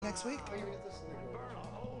next week. Oh, you're gonna listen to the Burn a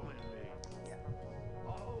hole in me. Yeah.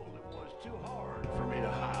 A hole that was too hard for me to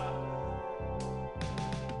hide.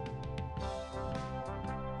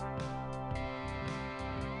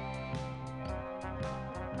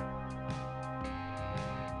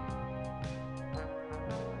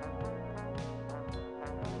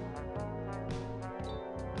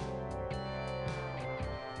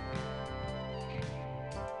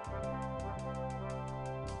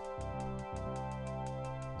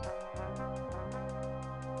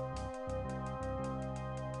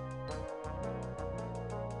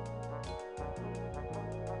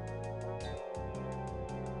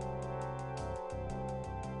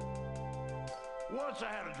 Once I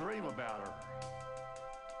had a dream about her,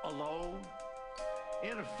 alone,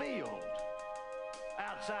 in a field,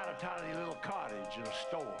 outside a tiny little cottage in a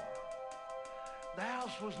store. The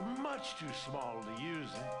house was much too small to use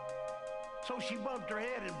it, so she bumped her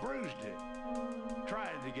head and bruised it,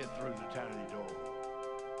 trying to get through the tiny door.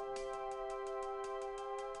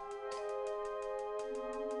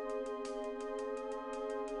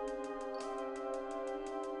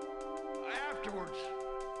 Afterwards,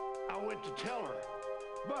 I went to tell her,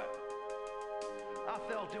 but I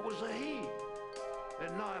felt it was a he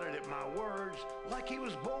and nodded at my words like he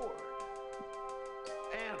was bored.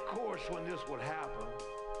 And of course, when this would happen,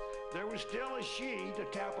 there was still a she to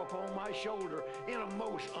tap upon my shoulder in a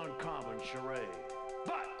most uncommon charade.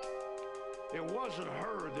 But it wasn't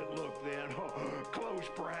her that looked then, close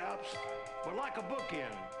perhaps, but like a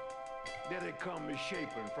bookend that had come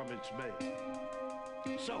misshapen from its mate.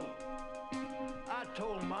 So I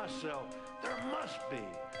told myself there must be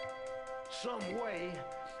some way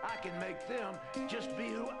I can make them just be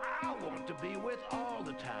who I want to be with all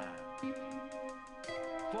the time.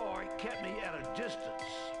 For it kept me at a distance,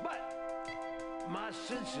 but my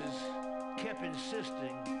senses kept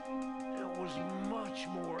insisting it was much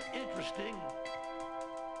more interesting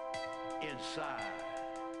inside.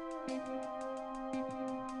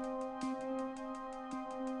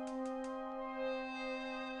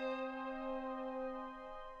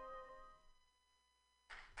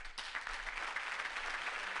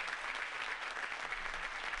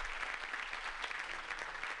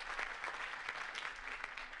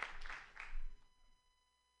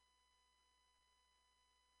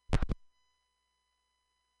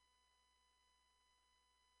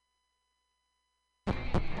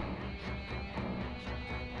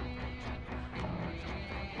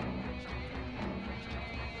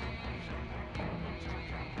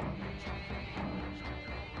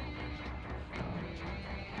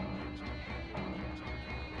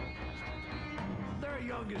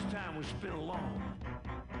 Youngest time was spent alone,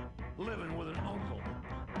 living with an uncle,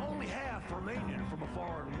 only half remaining from a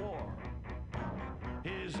foreign war.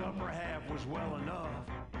 His upper half was well enough,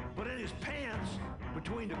 but in his pants,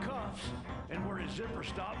 between the cuffs and where his zipper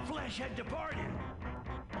stopped, flesh had departed.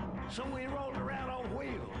 So we rolled around on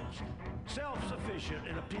wheels, self-sufficient,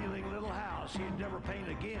 an appealing little house he'd never paint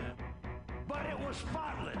again. But it was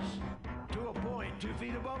spotless, to a point 2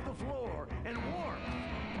 feet above the floor, and warmth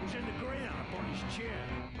was in the grin upon his chin.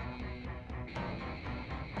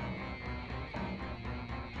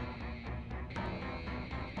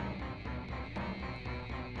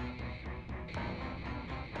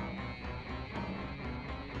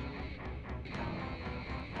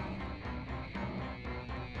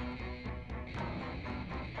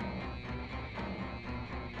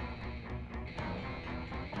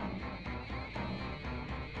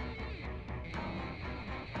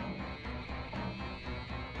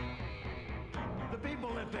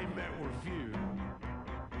 People that they met were few,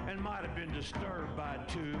 and might have been disturbed by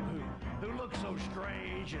two who looked so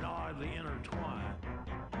strange and oddly intertwined.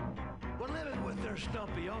 But living with their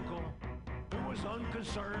stumpy uncle, who was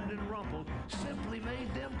unconcerned and rumpled, simply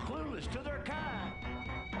made them clueless to their kind.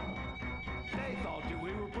 They thought that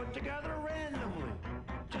we were put together randomly,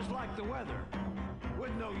 just like the weather,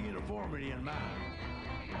 with no uniformity in mind.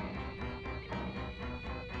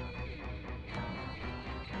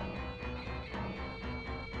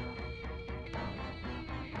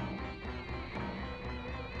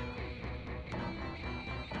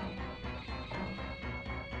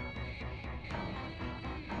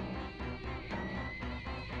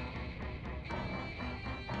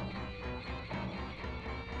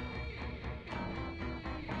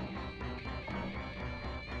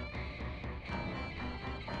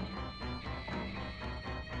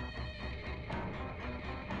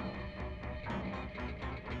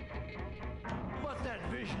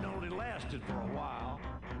 Vision only lasted for a while,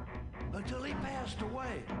 until he passed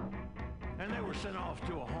away, and they were sent off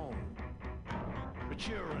to a home. The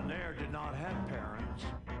children there did not have parents,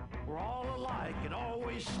 were all alike and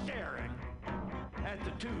always staring at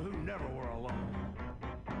the two who never were alone.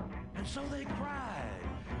 And so they cried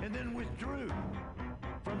and then withdrew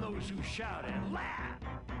from those who shouted, laughed,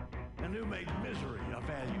 and who made misery a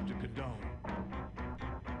value to condone.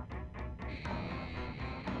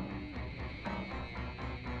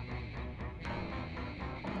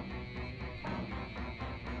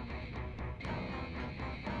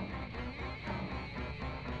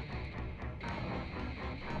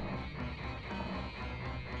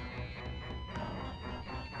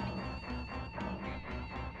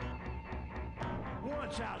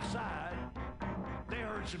 Once outside, they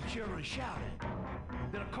heard some children shouting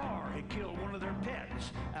that a car had killed one of their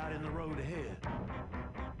pets out in the road ahead.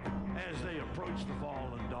 As they approached the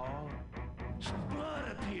fallen dog, some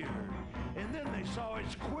blood appeared, and then they saw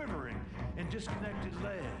its quivering and disconnected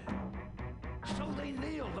leg. So they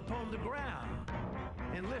kneeled upon the ground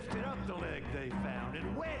and lifted up the leg they found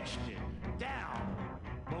and wedged it down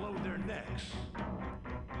below their necks,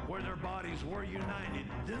 where their bodies were united.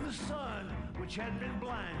 Then the sun, which had been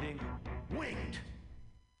blinding, winked,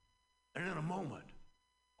 and in a moment,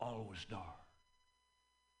 all was dark.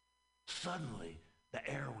 Suddenly, the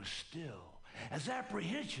air was still, as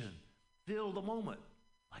apprehension filled the moment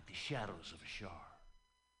like the shadows of a shark.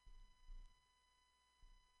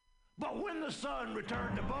 But when the sun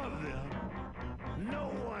returned above them,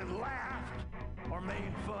 no one laughed or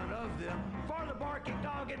made fun of them, for the barking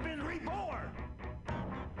dog had been reborn,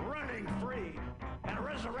 running free and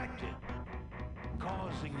resurrected,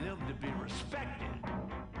 causing them to be respected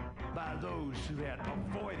by those who had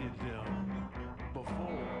avoided them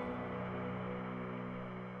before.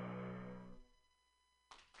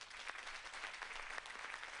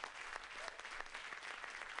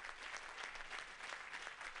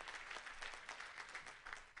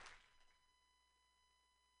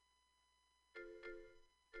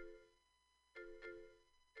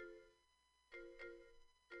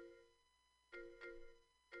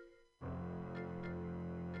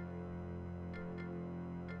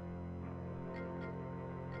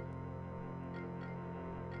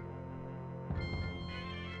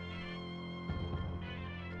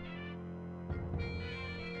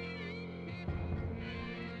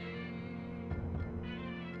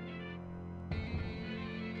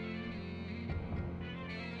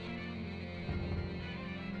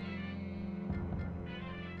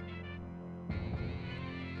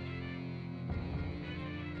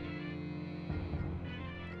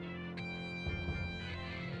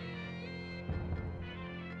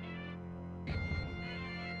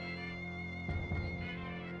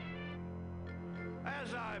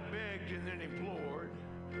 As I begged and then implored,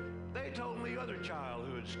 they told me other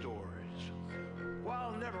childhood stories,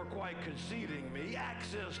 while never quite conceding me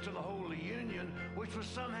access to the Holy Union, which was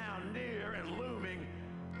somehow near and looming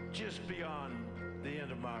just beyond the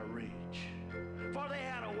end of my reach. For they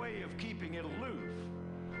had a way of keeping it aloof,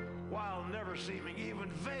 while never seeming even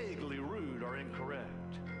vaguely rude or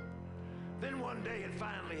incorrect. Then one day it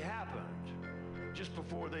finally happened. Just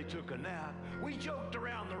before they took a nap, we joked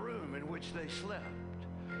around the room in which they slept.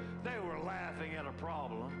 They were laughing at a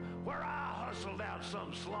problem where I hustled out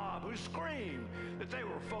some slob who screamed that they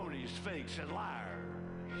were phonies, fakes, and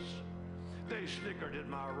liars. They snickered at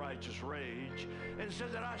my righteous rage and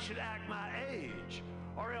said that I should act my age,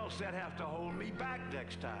 or else they'd have to hold me back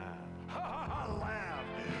next time. I laughed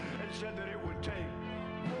and said that it would take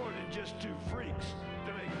more than just two freaks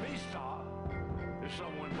to make me stop if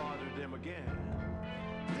someone bothered them again.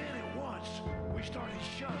 Then at once, we started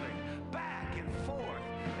shoving back and forth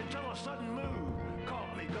until a sudden move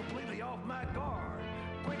caught me completely off my guard.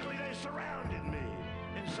 Quickly, they surrounded me.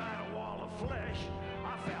 Inside a wall of flesh,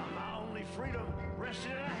 I found my only freedom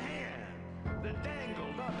rested in a hand that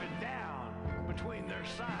dangled up and down between their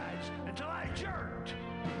sides until I jerked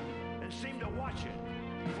and seemed to watch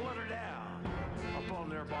it flutter down upon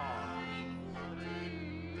their balls.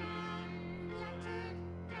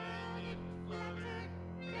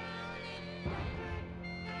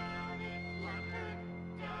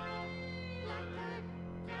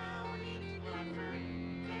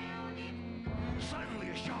 Suddenly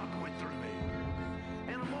a shock went through me,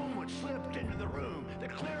 and a moment slipped into the room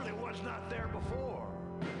that clearly was not there before.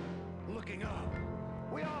 Looking up,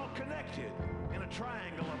 we all connected in a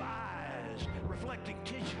triangle of eyes, reflecting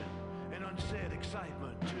tension and unsaid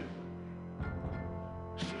excitement too.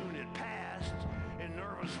 Soon it passed in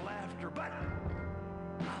nervous laughter, but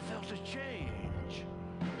I felt a change.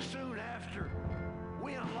 Soon after,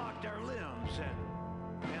 we unlocked our limbs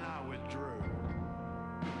and I withdrew.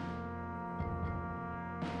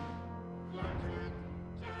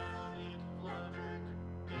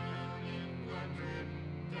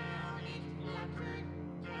 Down,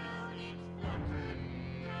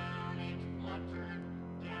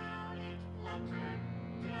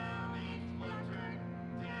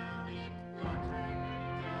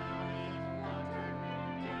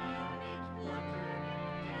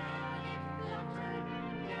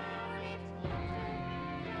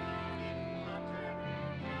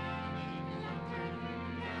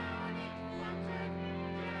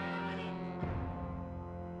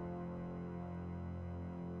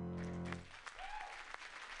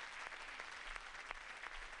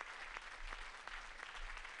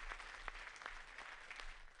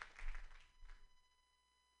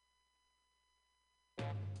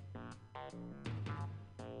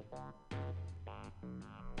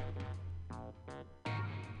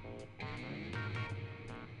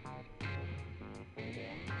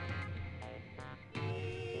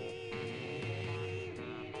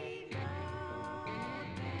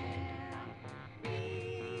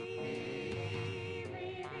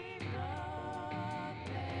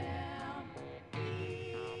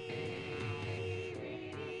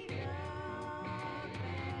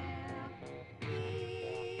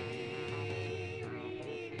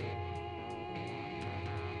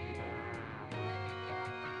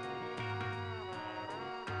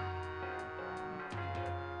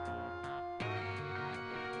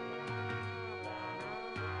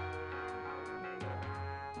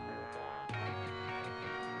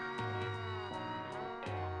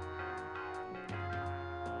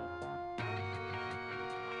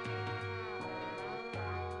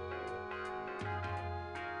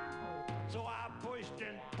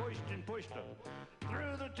 pushed them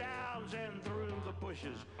through the towns and through the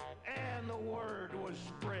bushes, and the word was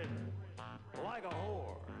spreading like a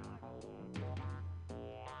whore.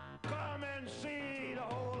 Come and see the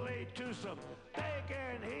holy twosome. They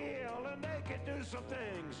can heal and they can do some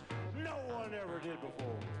things no one ever did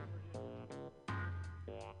before.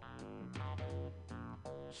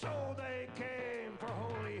 So they came for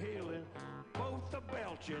holy healing, both the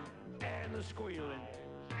belching and the squealing,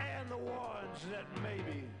 and the ones that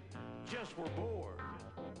maybe just were bored.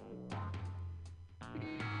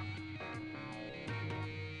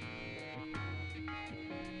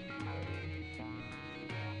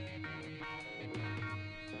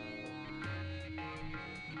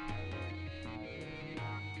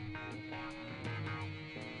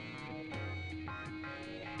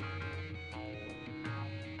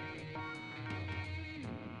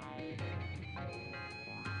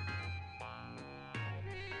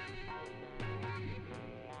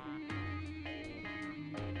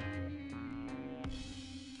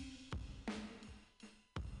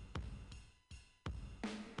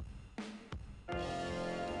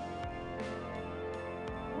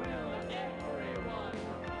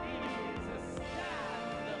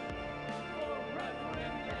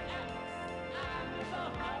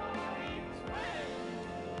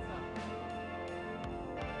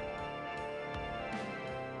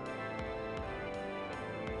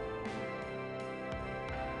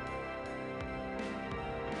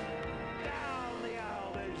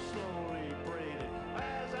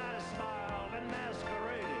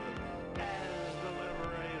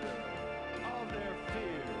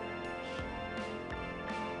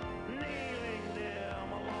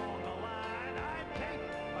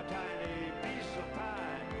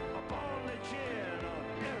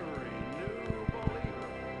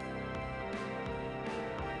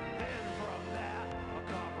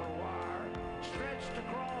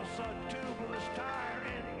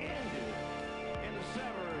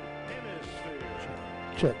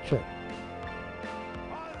 Check.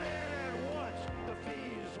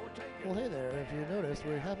 Well, hey there. If you noticed,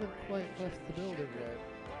 we haven't quite left the building yet.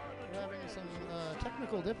 We're having some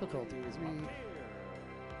technical difficulties.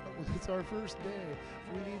 It's our first day.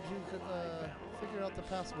 We need you to figure out the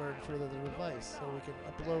password for the device so we can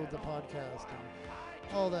upload the podcast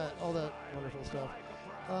and all that wonderful stuff.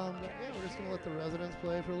 But yeah, we're just gonna let the residents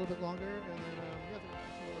play for a little bit longer, and then yeah,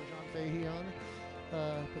 we'll John Fahey on.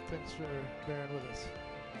 But thanks for bearing with us.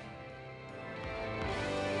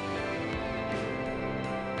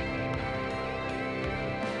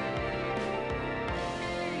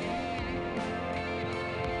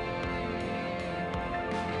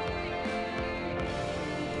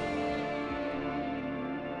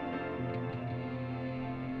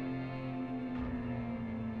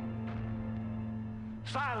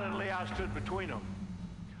 Silently, I stood between them,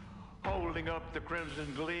 holding up the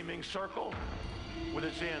crimson gleaming circle with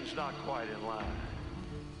its ends not quite in line.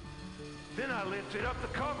 Then I lifted up the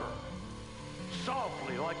cover,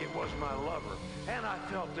 softly like it was my lover, and I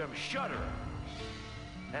felt them shudder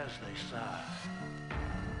as they sighed.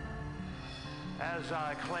 As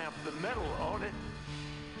I clamped the metal on it,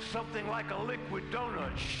 something like a liquid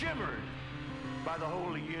donut shimmered by the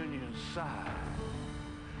Holy Union's side.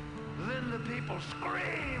 Then the people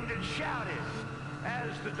screamed and shouted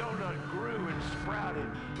as the donut grew and sprouted,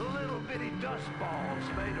 little bitty dust balls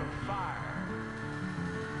made of fire.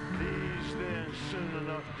 These then soon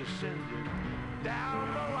enough descended down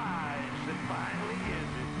the lines that finally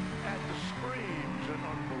ended at the screams and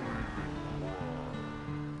unbelieving war.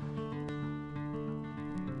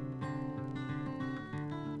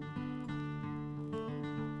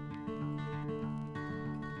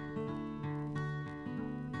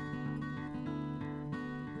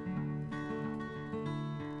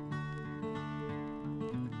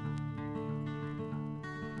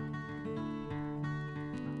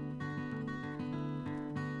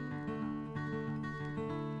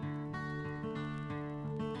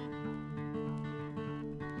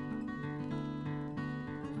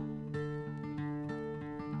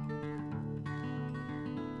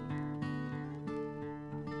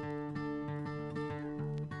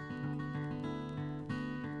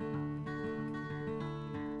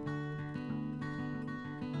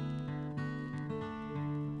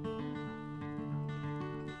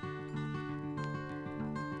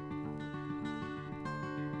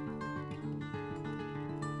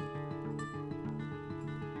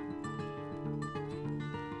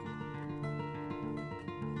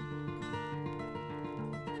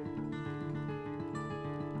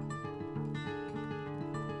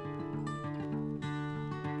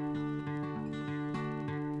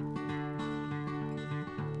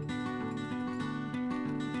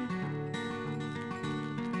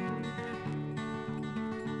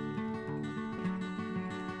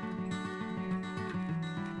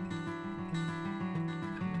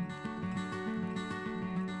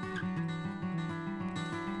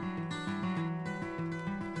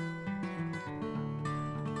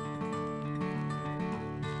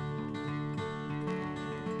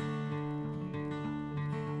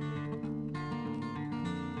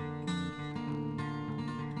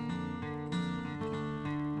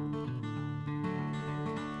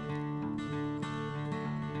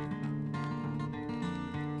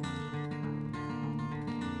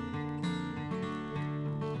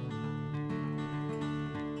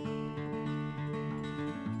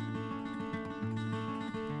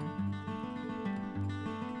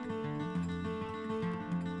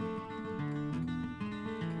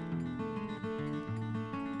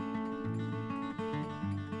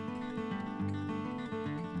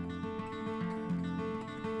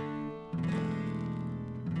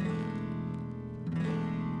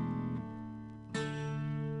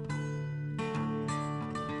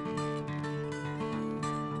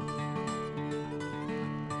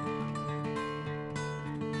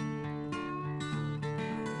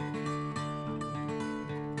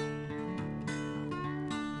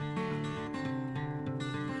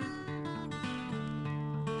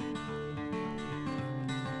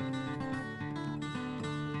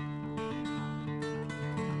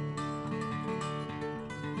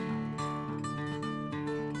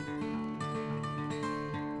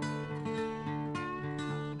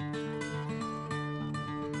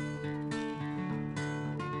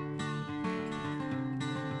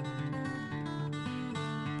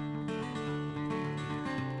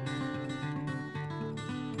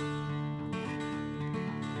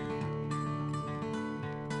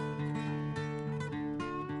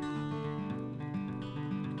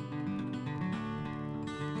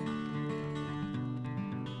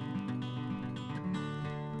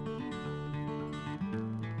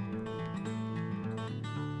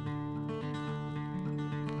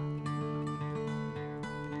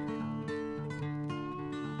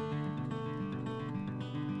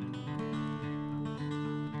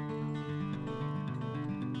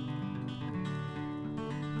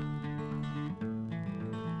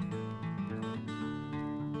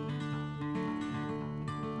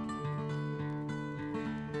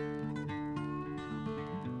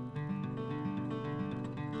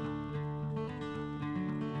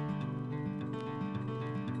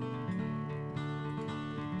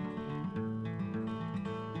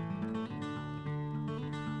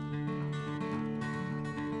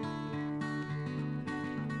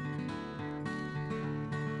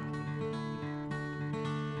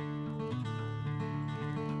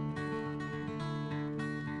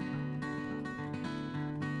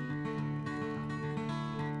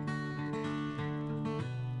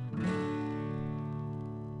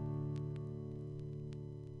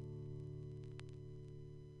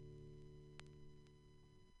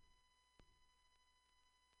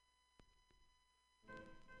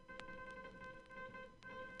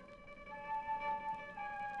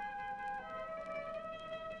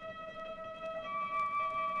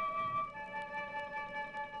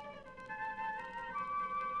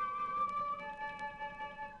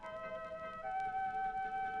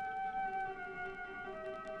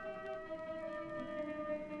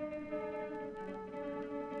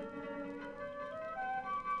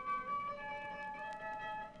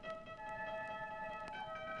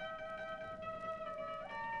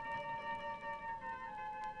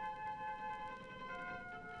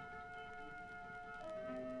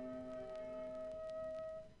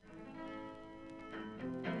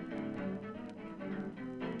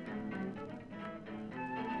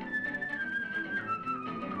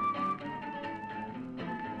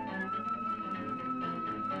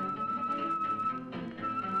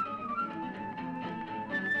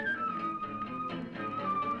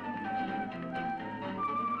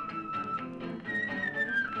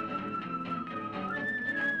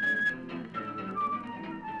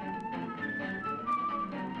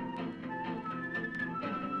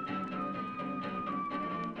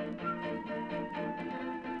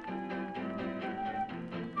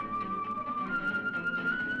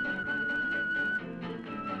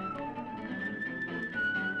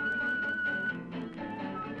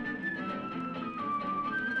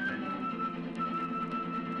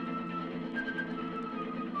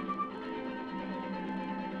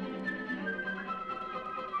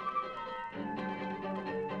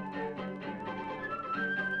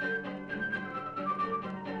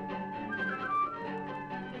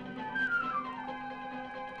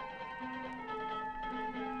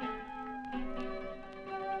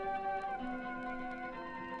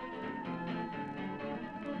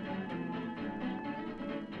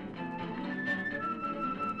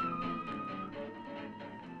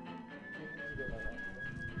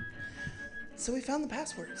 So we found the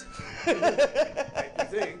passwords. We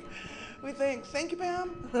think. We think. Thank you,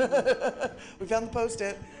 Pam. We found the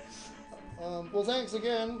Post-it. Well, thanks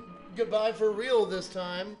again. Goodbye for real this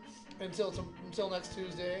time. Until next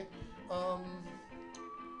Tuesday. I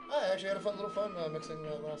actually had a little fun mixing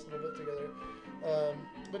that last little bit together.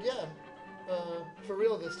 But yeah, for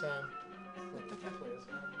real this time.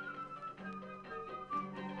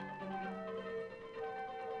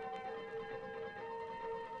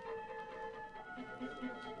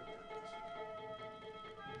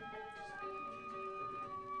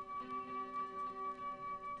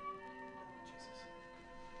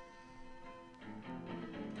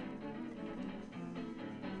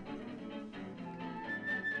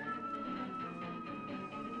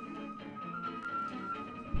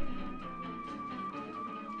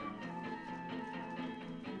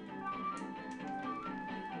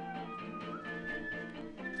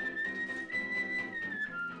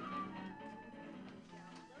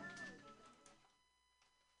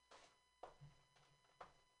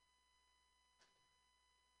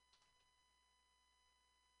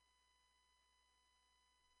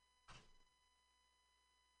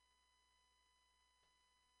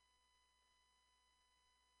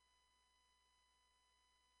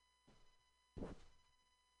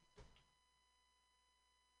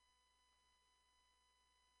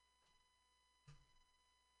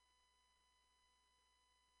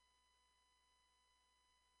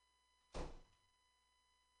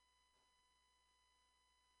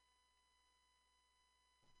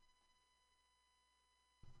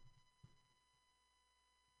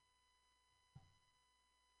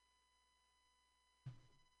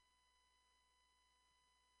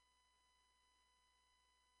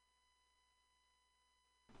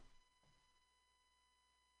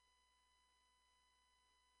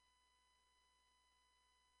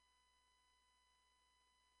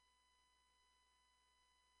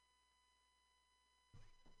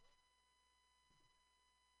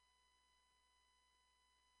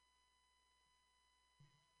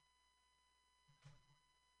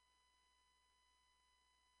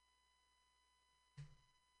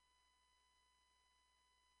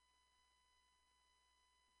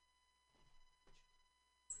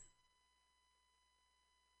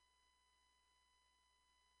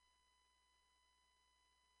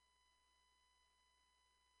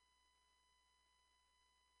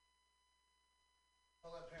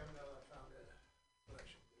 I'll let Pam know I found it. What I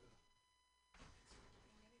should do.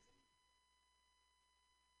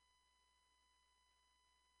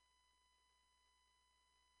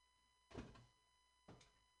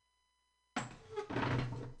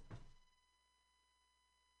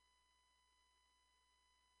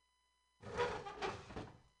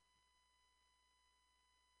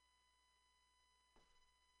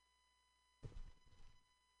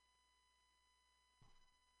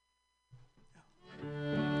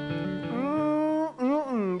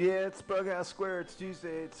 Yeah, it's Bughouse Square. It's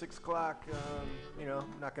Tuesday at 6 o'clock. You know,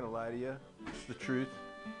 I'm not going to lie to you. It's the truth.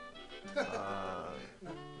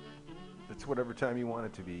 It's whatever time you want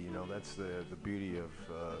it to be. You know, that's the beauty of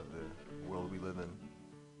the world we live in.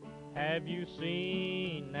 Have you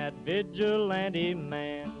seen that vigilante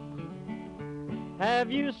man? Have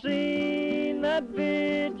you seen that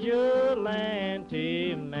vigilante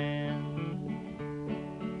man?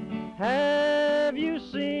 Have you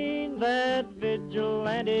seen that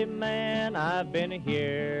vigilante man? I've been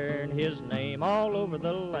hearing his name all over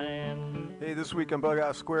the land. Hey, this week on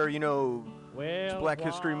Bughouse Square, you know, Well, Black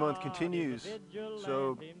History Month what continues, is a vigilante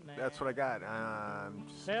so man? that's what I got.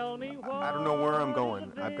 Tell me I don't know where I'm going.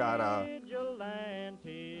 what is I've got a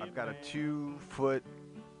vigilante 2-foot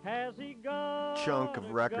Has he got chunk of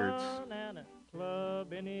a records gun and a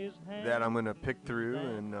club in his hand? that I'm gonna pick through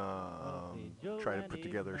and try to put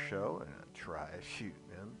together a show and shoot,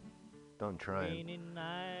 man. Done trying. Rainy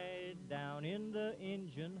night down in the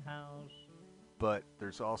engine house. But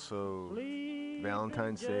there's also Sleep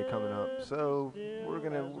Valentine's Day coming up, so we're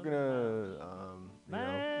gonna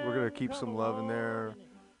keep some love in there,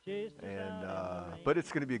 and but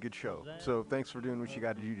it's gonna be a good show. So thanks for doing what you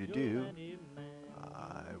got to do.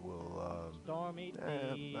 I will.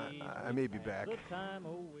 I may be back.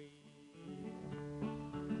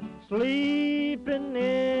 Sleeping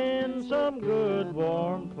in some good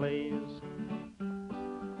warm place.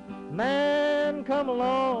 Man come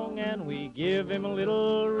along and we give him a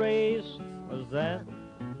little race. Was that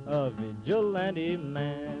a vigilante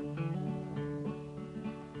man?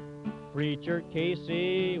 Preacher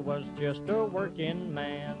Casey was just a working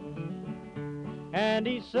man, and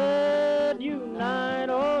he said, unite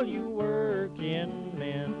all you working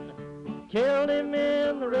men. Killed him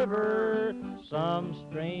in the river some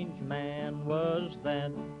strange man was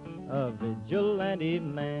that, a vigilante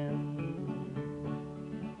man.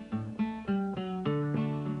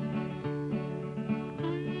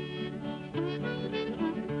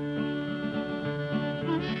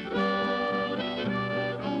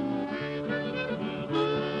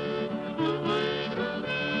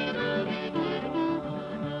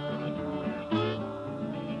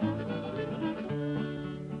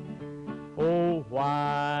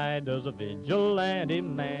 Why does a vigilante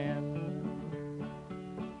man,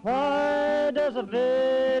 why does a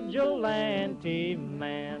vigilante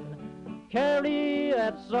man carry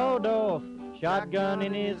that sawed-off shotgun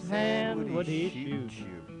in his hand? Would he shoot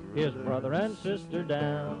his brother and sister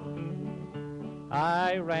down?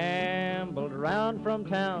 I rambled around from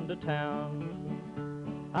town to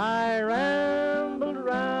town, I rambled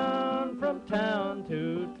around from town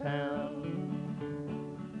to town,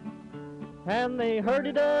 and they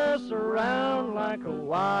herded us around like a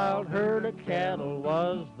wild herd of cattle.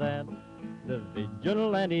 Was that the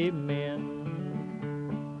vigilante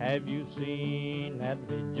men? Have you seen that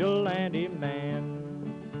vigilante man?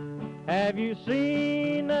 Have you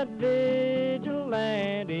seen that vigilante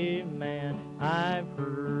man? I've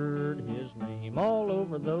heard his name all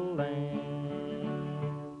over the land.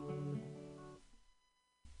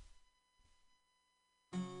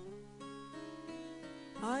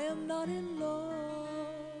 I am not in love,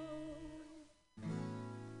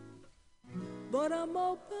 but I'm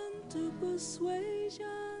open to persuasion.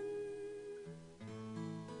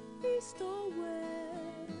 East or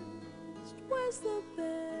west, where's the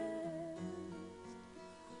best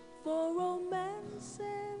for romancing?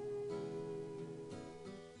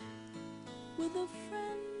 With a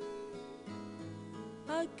friend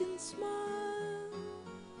I can smile,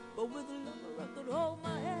 but with a lover I could hold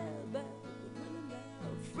my head back.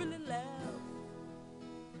 Really laugh.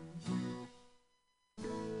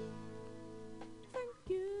 Thank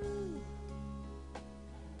you.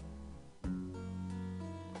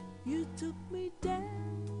 You took me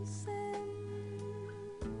dancing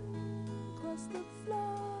across the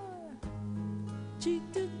floor, cheek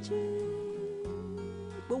to cheek,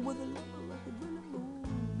 but with a lover I could really move,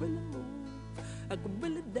 really move. I could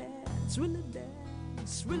really dance, really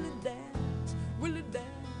dance, really dance, really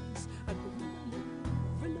dance. I could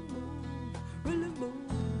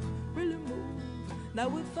now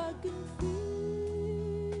if I can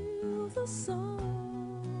feel the sun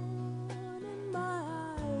in my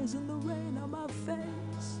eyes and the rain on my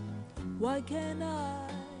face, why can't I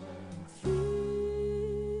feel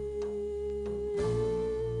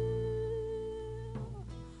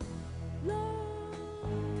love?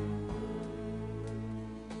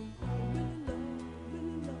 Really love,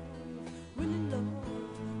 really love, really love,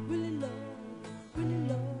 really love, really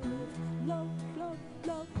love, love, love,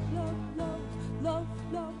 love, love, love. Love,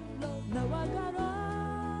 love, love, now I got all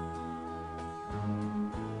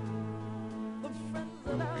the friends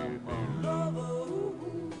that I love.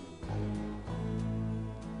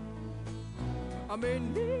 I may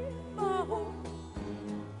need my home,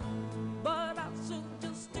 but I should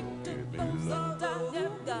just stick to those that I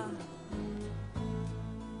have got.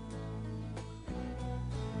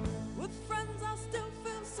 With friends I still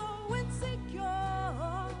feel so insecure.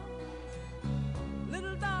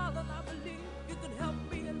 Little darling, I believe you could help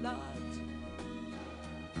me a lot.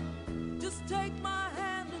 Just take my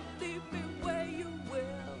hand and leave me where you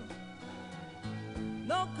will.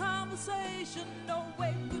 No conversation, no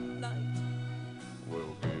wait, good night.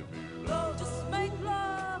 Well, give me love. Just make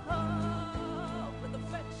love with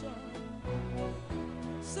affection.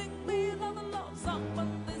 Sing me another love song, but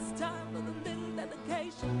this time with a little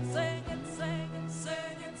dedication. Sing it, sing it,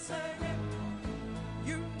 sing it, sing it.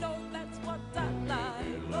 You know that's what I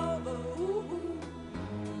like. Love, ooh.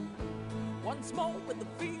 Once more with the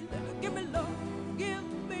feeling. Give me love, give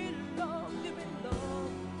me love, give me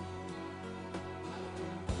love.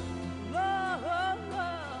 Love, love.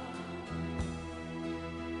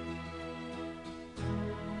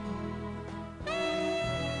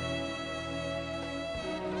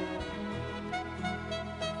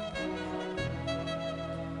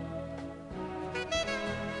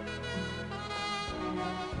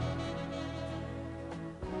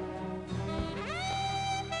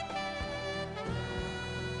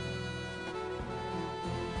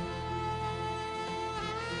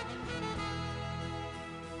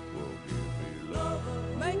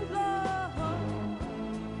 Make love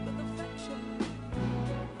with affection.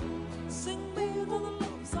 Sing me another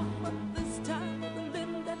love song, but this time with a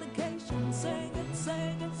little dedication. Sing it,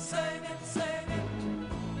 sing it, sing it, sing it.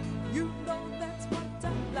 You know that's what I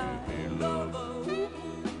like. Love,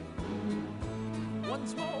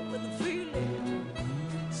 once more with a feeling.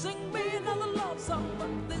 song, but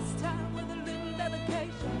this time with a little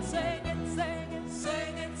dedication. Sing it, sing it,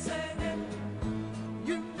 sing it, sing it.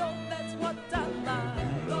 You know that's what I like.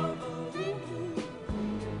 Oh,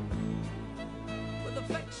 with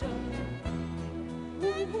affection,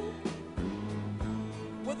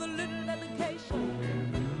 with a little dedication.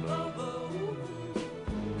 Oh,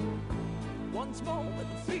 once more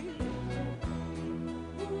with a feeling.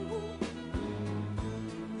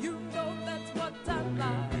 You know that's what I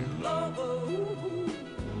like. Oh.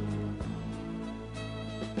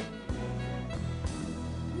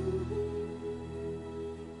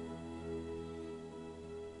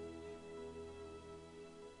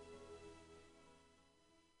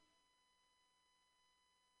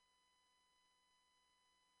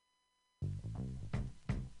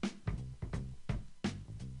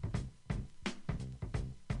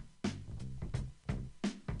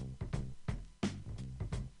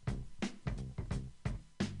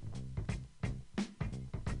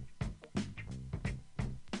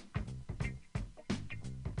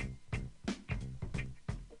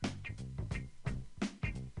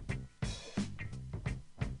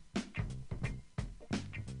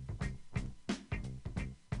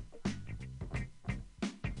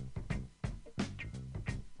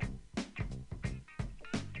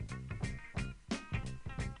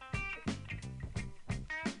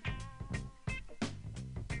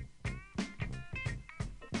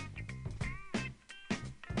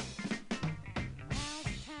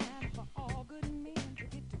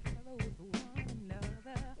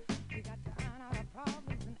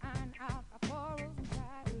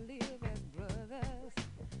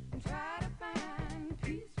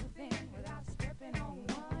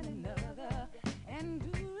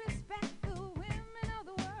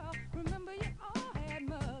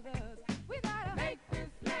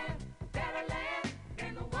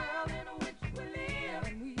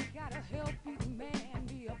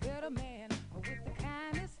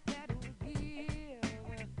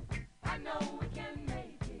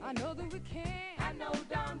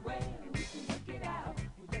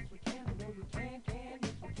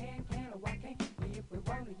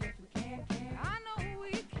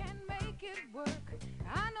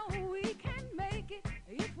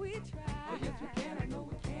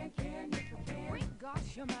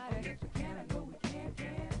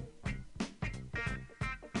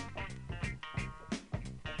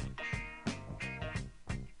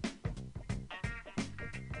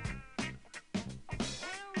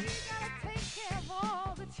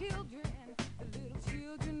 Children, the little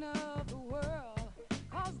children of the world,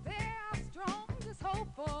 'cause they're our strongest hope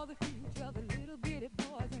for the future, the little bitty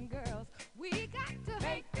boys and girls. We got to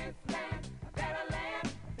make this land a better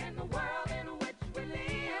land than the world in which we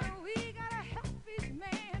live. And we gotta help each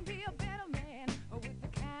man be a better man with the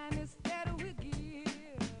kindness that we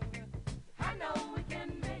give. I know we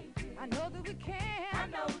can make it. I know that we can. I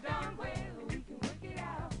know darn well we can work it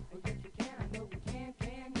out. Oh, yes we can. I know we can. Yes we can. Oh, why can't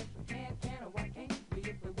we if we want it? Yes we can.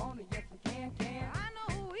 I know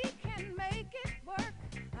we can make it work.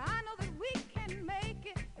 I know that we can make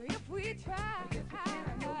it if we try. Oh,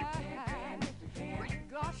 yes we can. I know we can. Yes we can.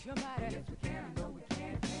 Great gosh almighty. Yes we can. I know we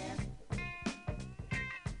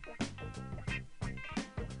can.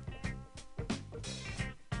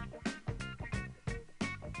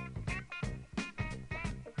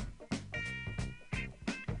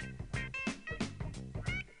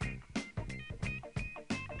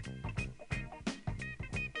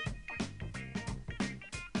 I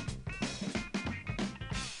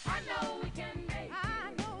know we can make it. I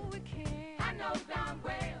know we can. I know darn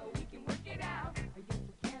well we can work it out. Yes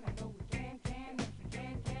we can. I know we can.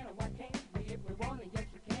 Yes we can. Oh, why can't we if we want it?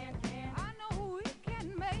 Yes we can. I know we can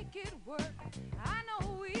make it work. I know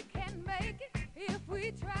we can make it if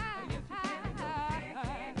we try. Yes we can. I know we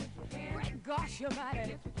can. Yes we can. Great gosh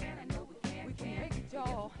almighty. Yes we can. I know we can. We can make it,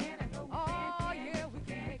 y'all. Oh yeah, we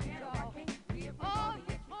can make it, y'all. Oh,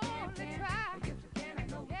 only try. Yes we can. I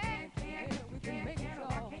know we can. Yeah, we can make it,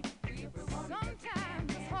 y'all.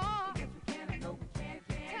 Sometimes it's hard.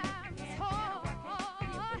 Sometimes it's hard.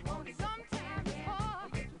 Sometimes it's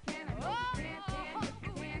hard.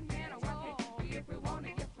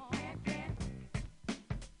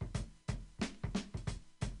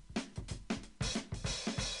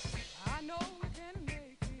 I know we can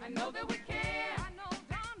make it. I know that we can. I know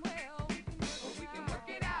darn well.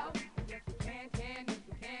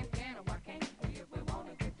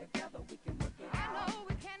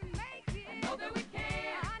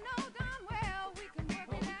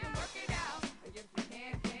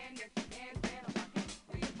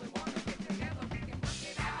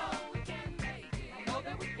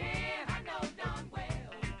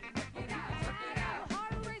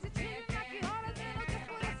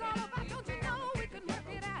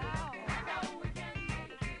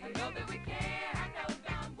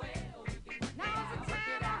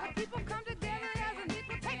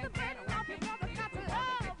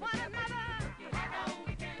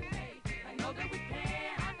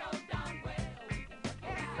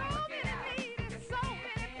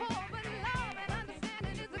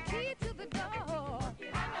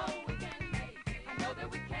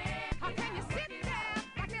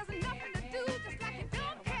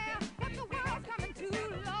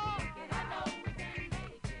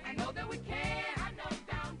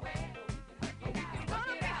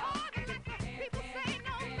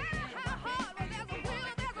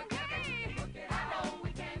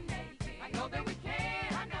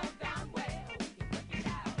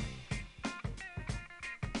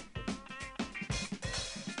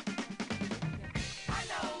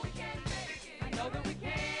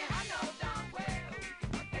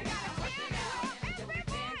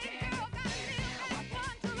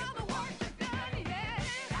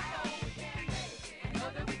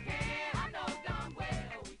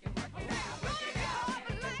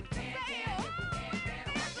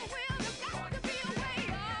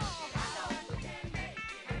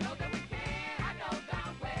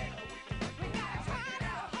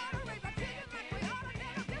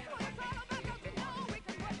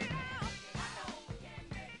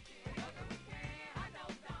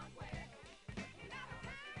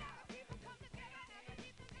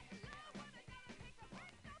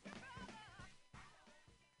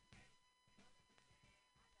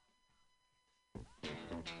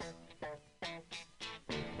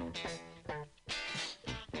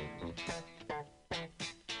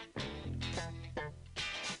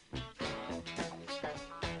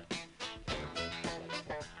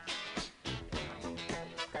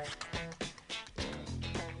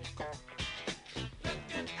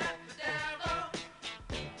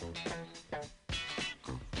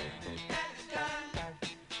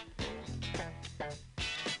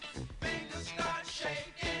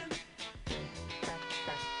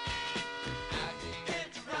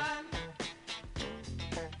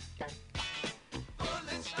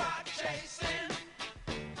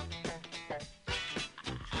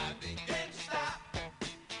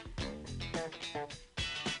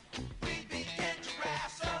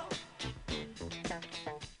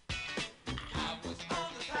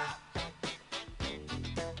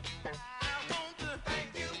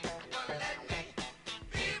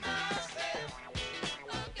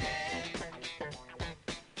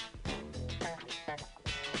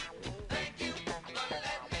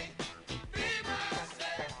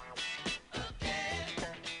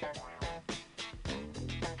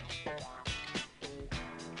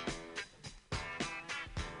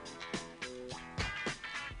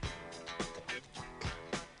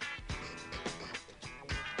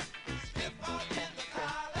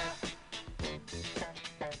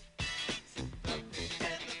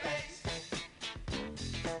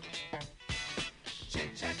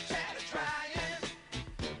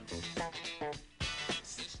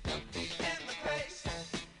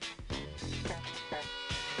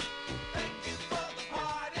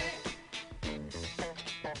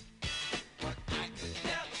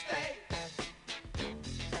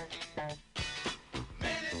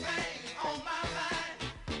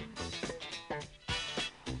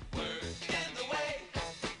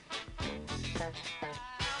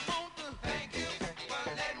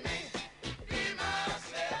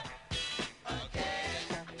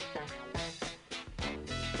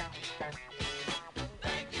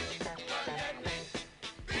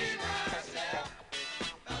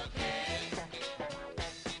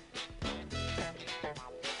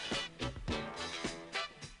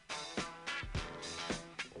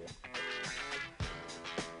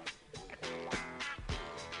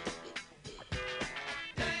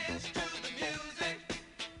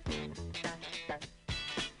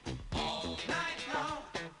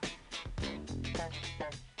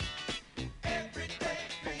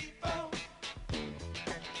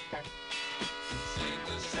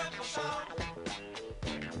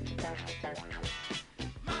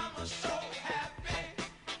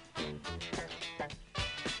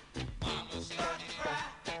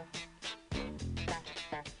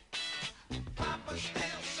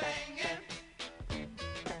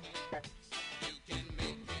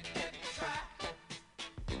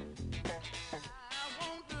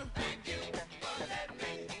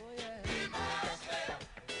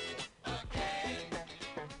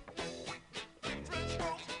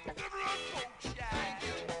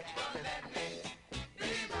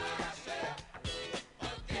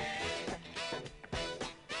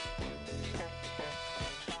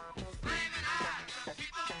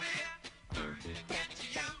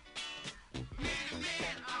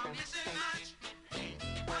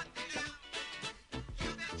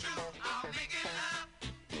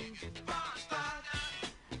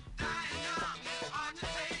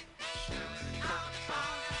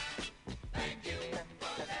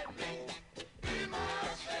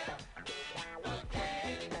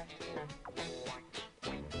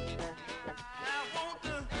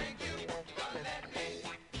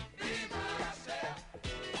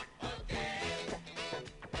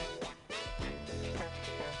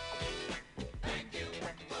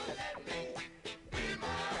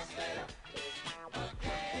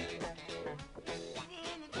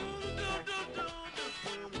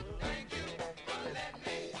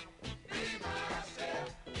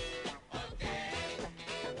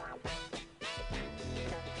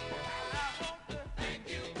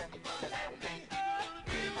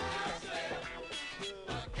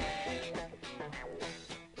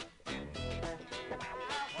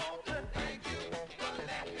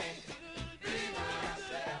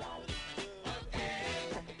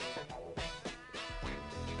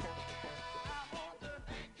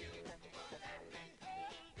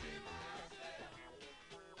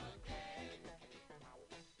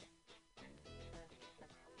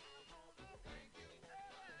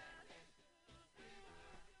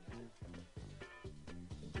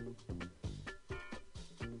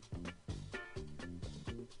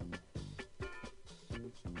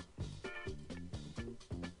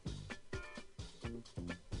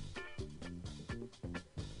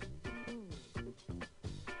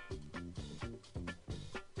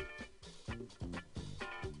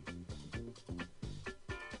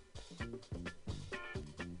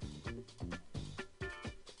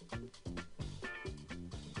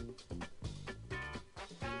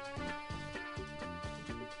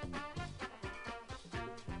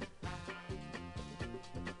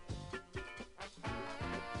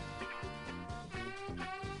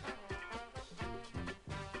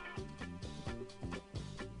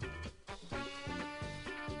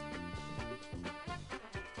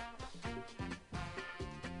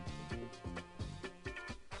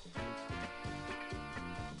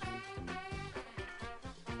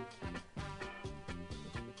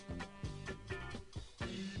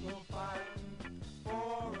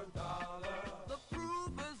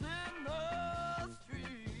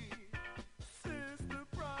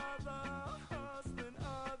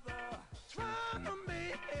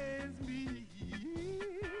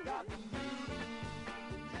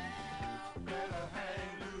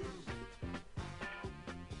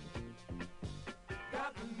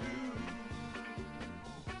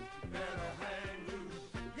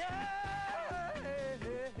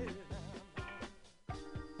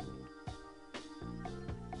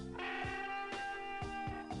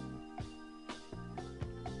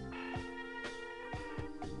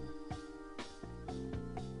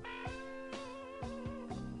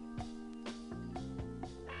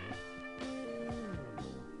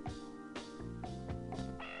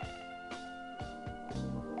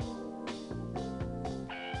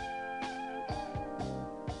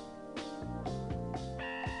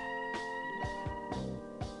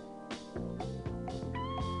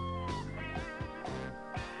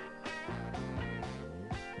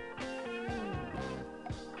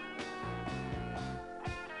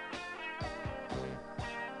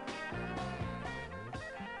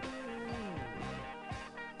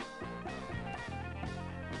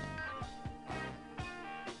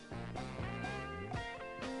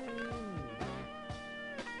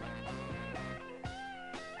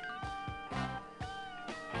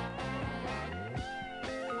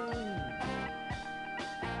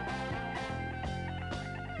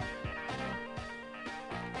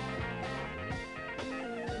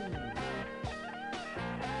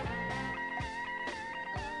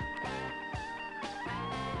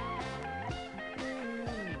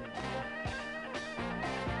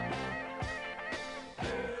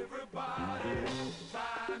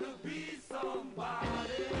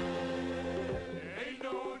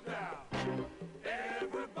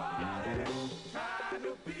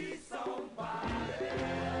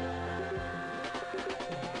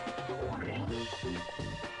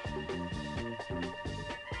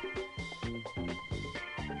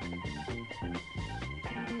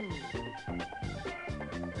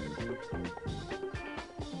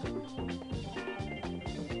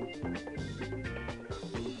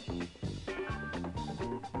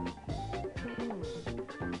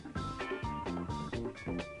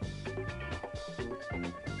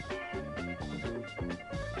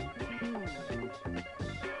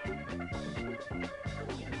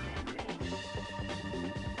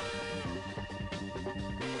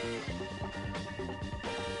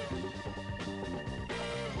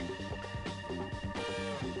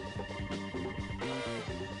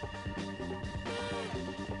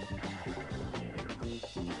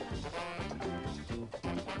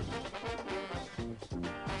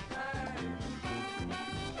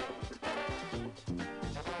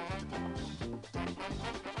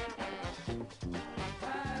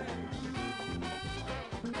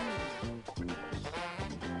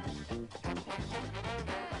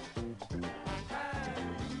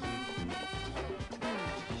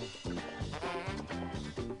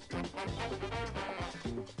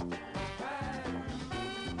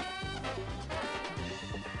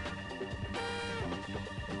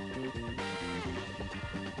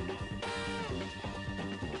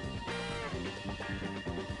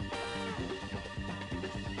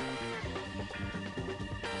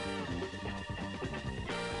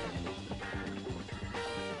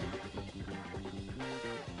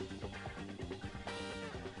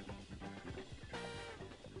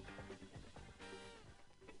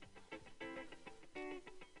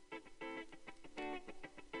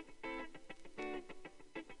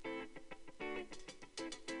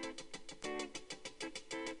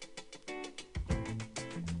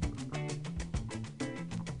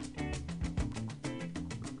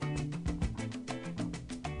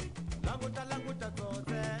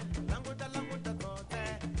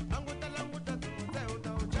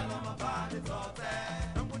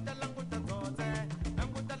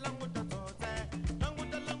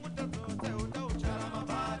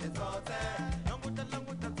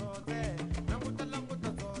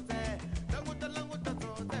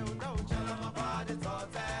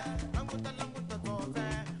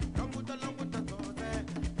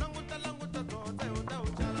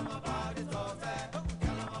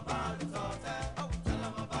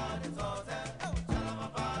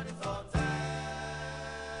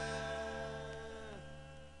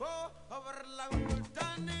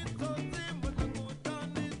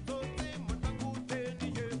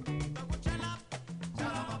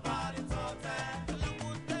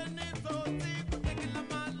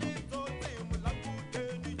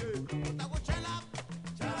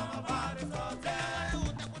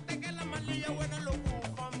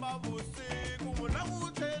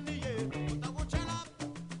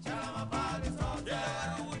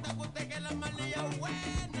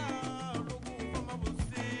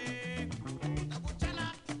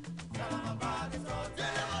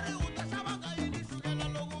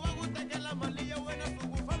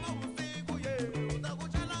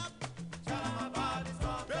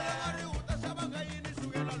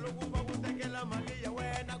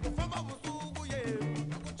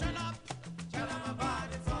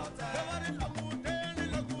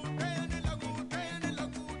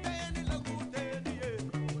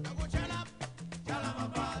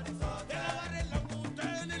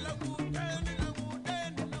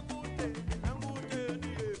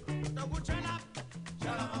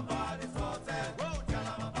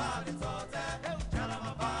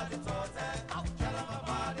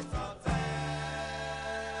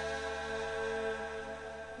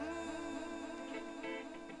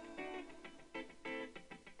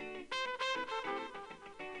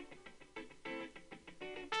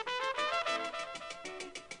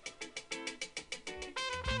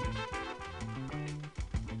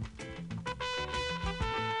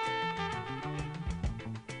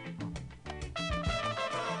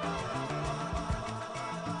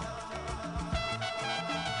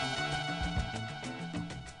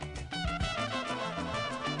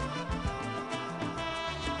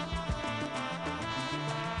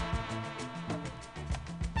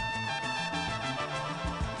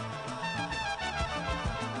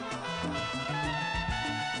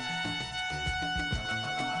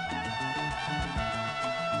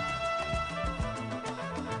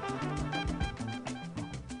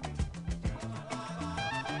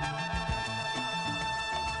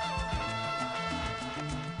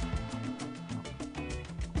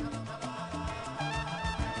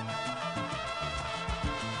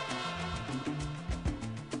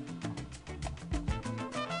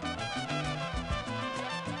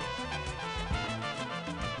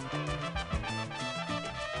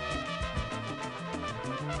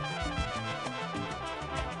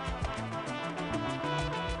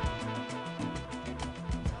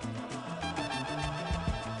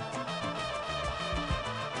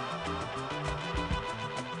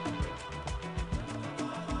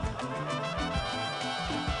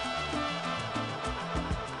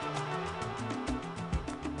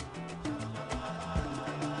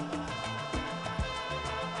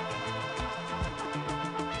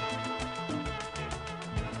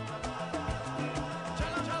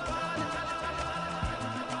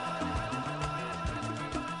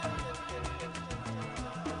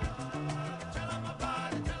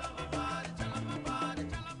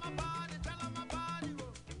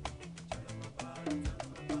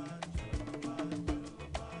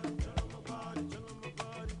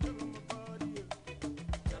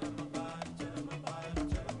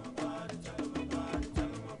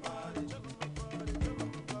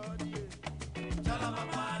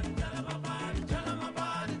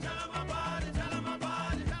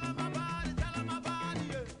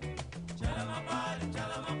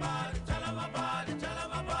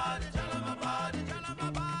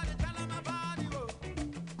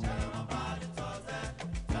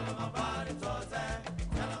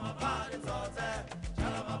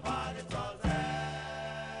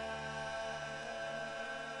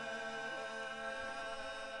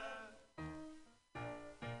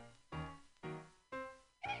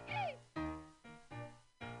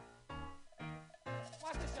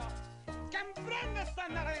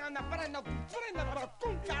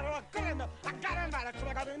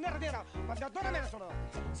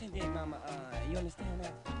 Senti, Mama, you understand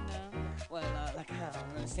that? No. Well, like I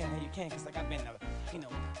don't understand how you can, cause like I've been to,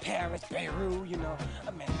 Paris, Beirut,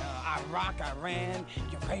 I've been Iraq, Iran,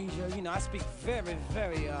 Eurasia, I speak very,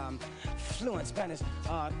 very fluent Spanish.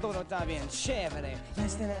 Todo está bien chévere. You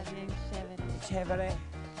understand that? Bien chévere. Chévere.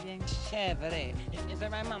 Bien Chévere. Is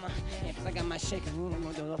that right, Mama? Yeah, cause I got my shaking room, I'm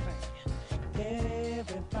gonna do a little thing.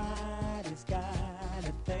 Everybody's got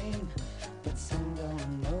a thing, but some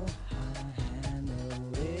don't know how to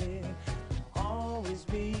handle it. Always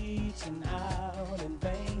reaching out in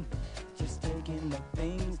vain, just taking the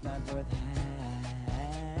things not worth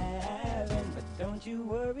having. But don't you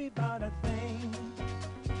worry about a thing.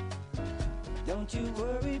 Don't you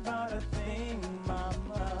worry about a thing,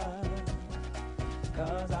 Mama,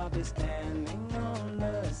 'cause I'll be standing on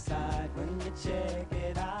the side when you check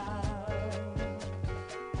it out.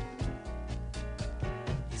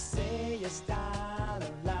 You say your style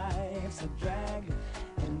of life's a drag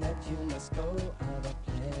and that you must go other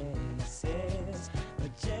places,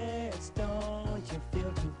 but just don't you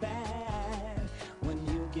feel too bad when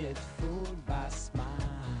you get fooled by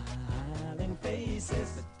smiling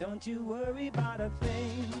faces. But don't you worry about a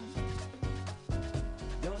thing.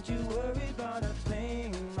 Don't you worry about a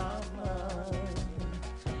thing, Mama,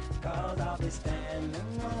 'cause I'll be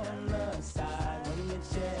standing on the side when you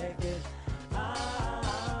check it out.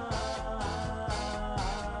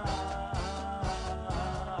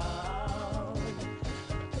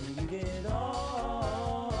 When you get off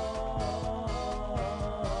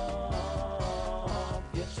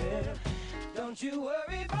your trip, don't you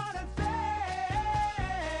worry about a thing.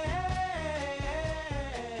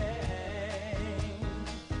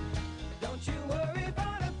 Don't you worry about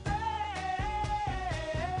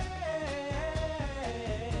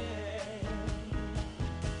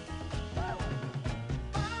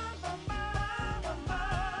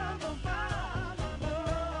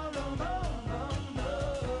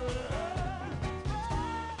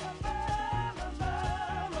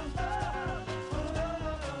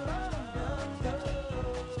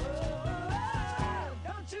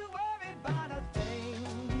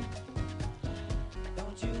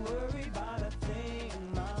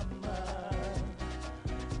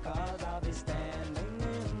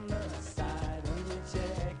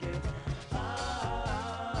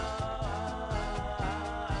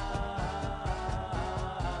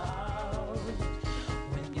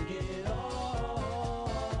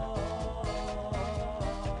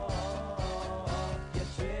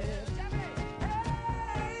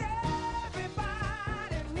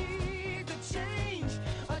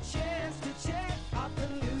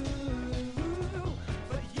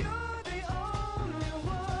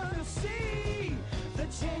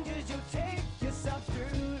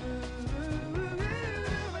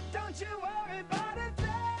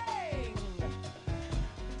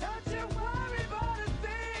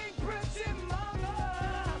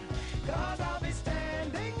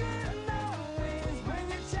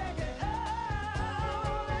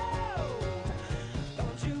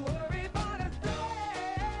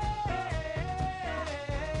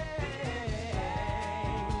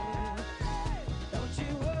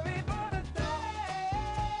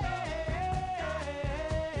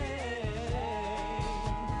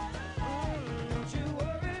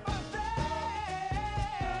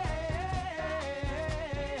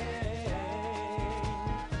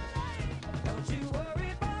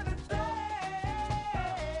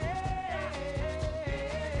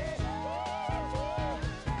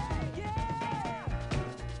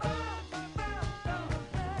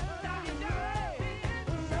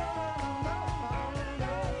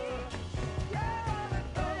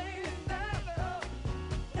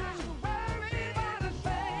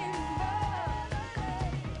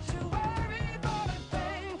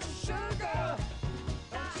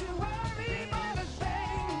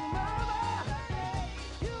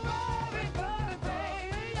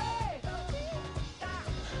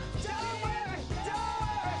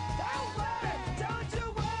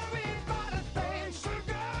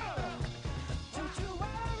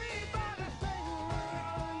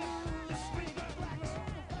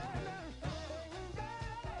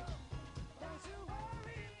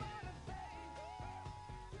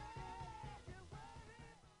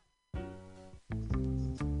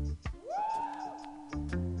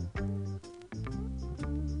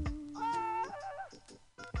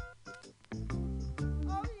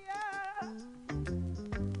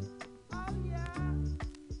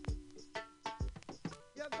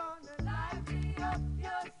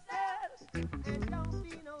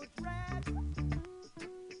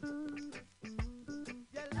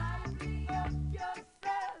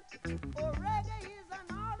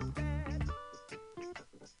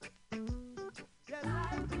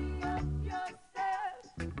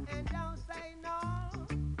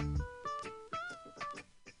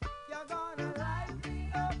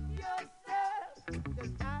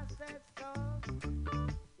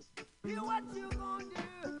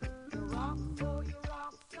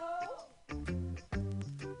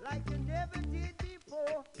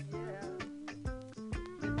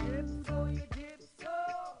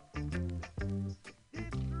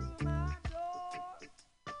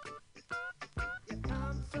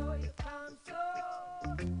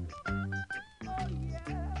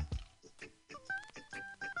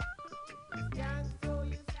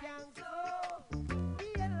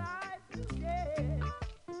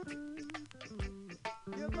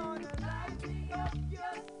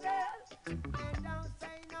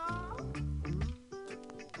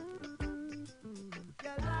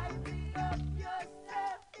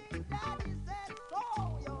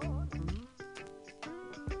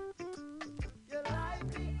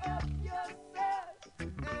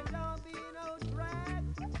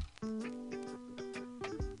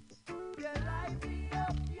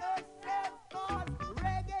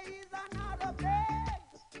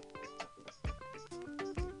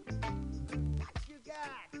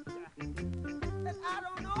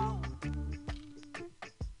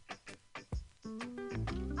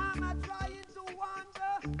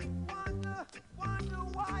wonder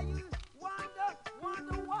why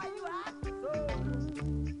you act so.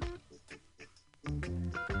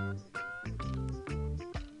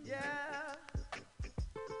 Yeah.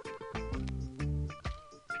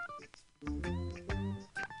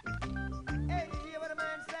 Hey, did you hear what a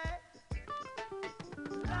man said?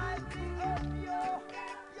 Lighting up your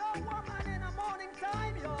woman in the morning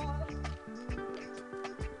time, y'all.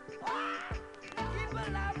 Ah! Keep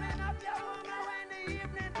a loving up your woman when the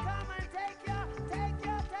evening come and take you.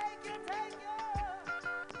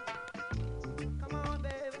 Come on,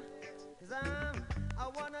 baby, 'cause I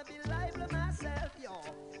wanna be lively myself,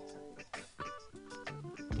 y'all.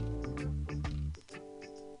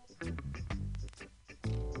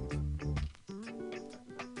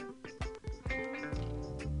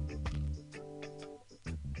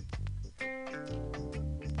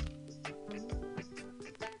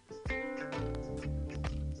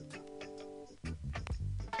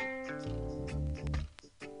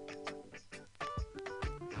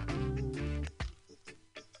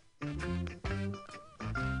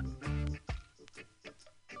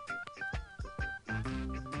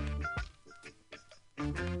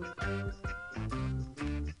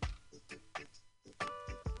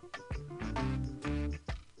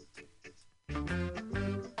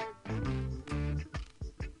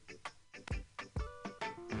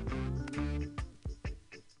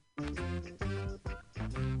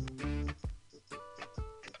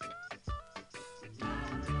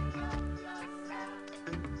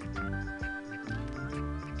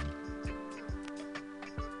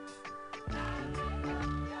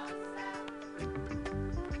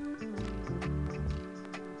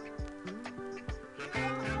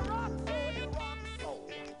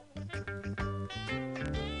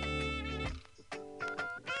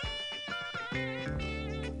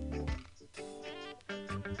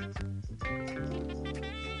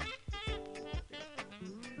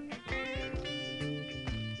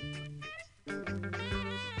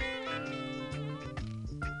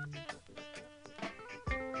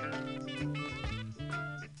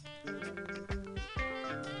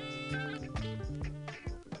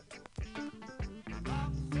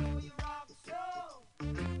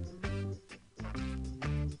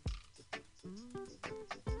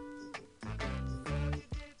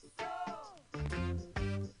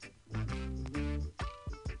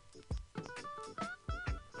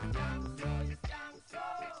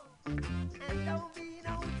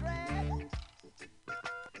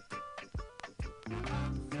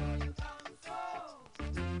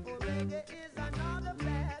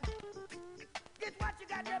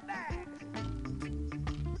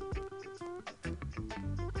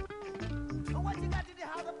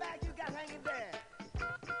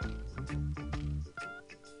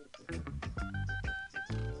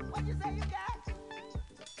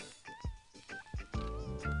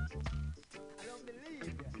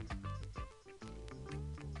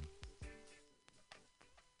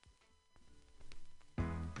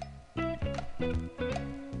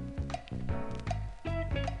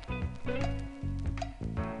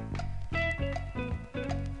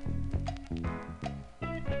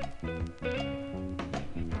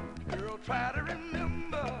 Girl, try to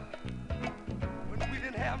remember when we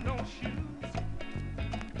didn't have no shoes.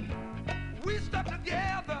 We stuck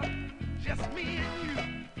together, just me and you.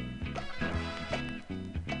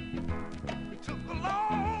 It took a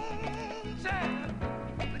long time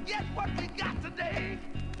to get what we got today.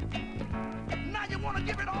 Now you wanna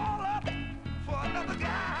give it all up for another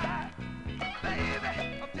guy.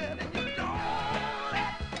 Baby, I'm telling you, don't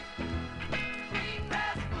let green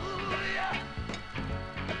grass fool ya.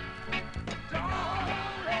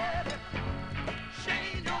 Don't let it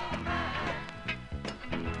change your mind.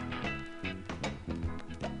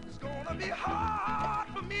 It's gonna be hard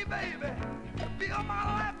for me, baby, to build my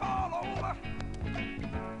life all over.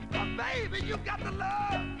 But baby, you got the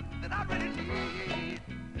love that I really need.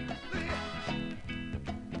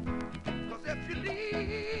 Cause if you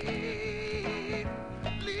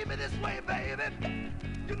leave me this way, baby,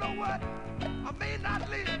 you know what? I may not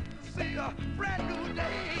live to see a brand new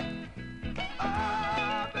day.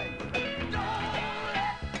 Oh, baby, don't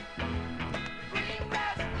let green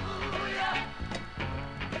grass fool ya.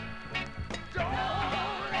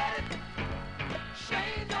 Don't let it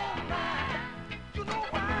change your mind. You know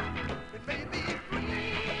why? It may be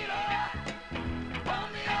greener on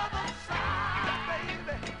the other side,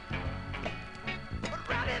 baby. But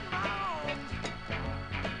right in my arms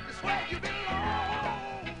is where you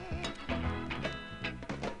belong.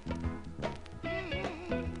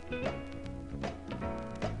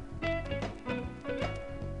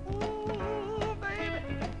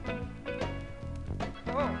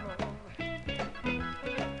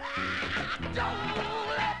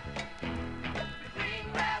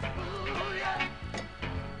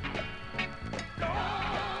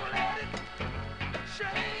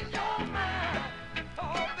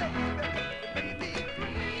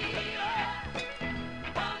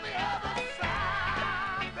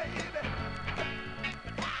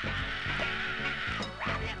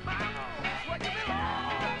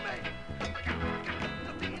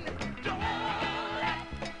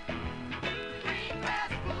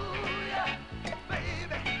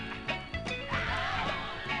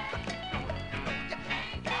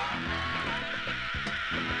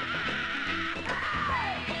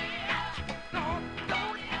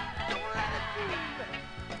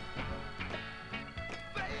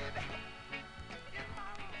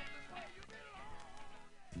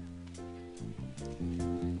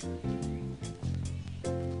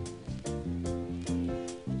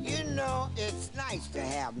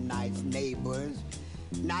 have nice neighbors.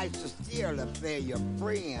 Nicer still if they're your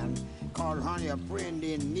friend. Cause honey, a friend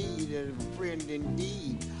in need is a friend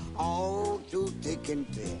indeed. All too thick and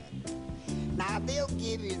thin. Now they'll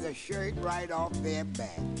give you the shirt right off their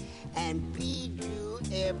back and feed you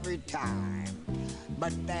every time.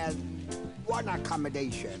 But there's one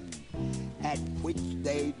accommodation at which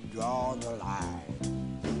they draw the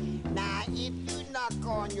line. Now if you knock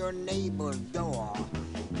on your neighbor's door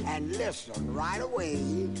and listen right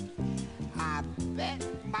away, I bet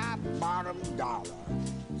my bottom dollar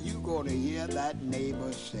you gonna hear that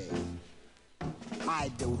neighbor say,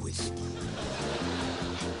 hide the whiskey.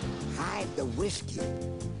 Hide the whiskey.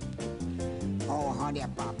 Oh, honey,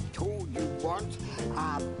 if I've told you once,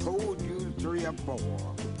 I've told you 3 or 4.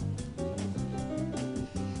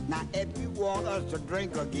 Now, if you want us to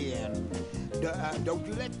drink again, don't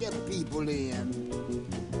you let them people in.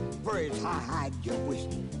 First, hide your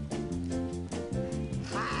whiskey.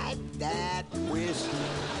 Hide that whiskey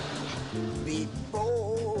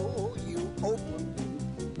before you open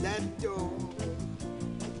that door.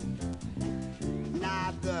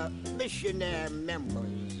 Now, the missionary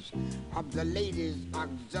members of the Ladies'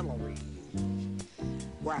 Auxiliary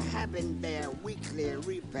were having their weekly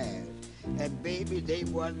repast, and baby, they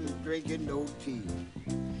wasn't drinking no tea.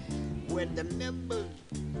 When the members,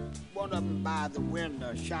 one of them by the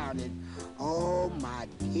window shouted, oh my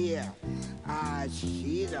dear, I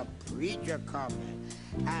see the preacher coming,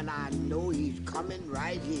 and I know he's coming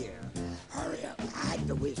right here. Hurry up, hide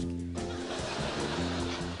the whiskey.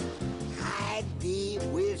 Hide the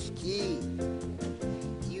whiskey.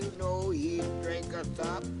 You know he drank us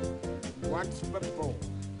up once before.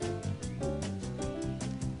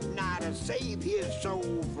 Now to save his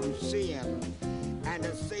soul from sin and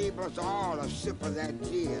to save us all a sip of that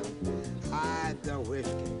gin, hide the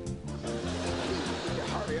whiskey. Please,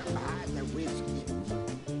 hurry up, hide the whiskey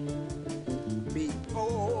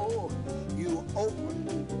before you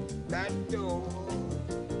open that door.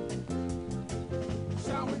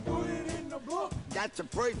 Shall we put it in the book? That's the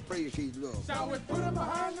first place he looked. Shall we put it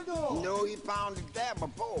behind the door? No, he found it there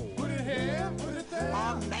before. Put it here, put it there.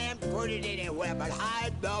 Oh, man, put it anywhere, but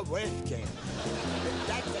hide the whiskey.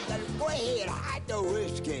 Go ahead, hide the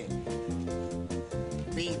whiskey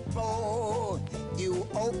before you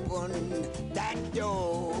open that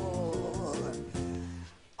door.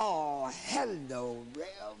 Oh, hello,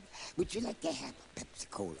 Rev. Would you like to have a Pepsi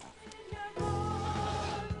Cola?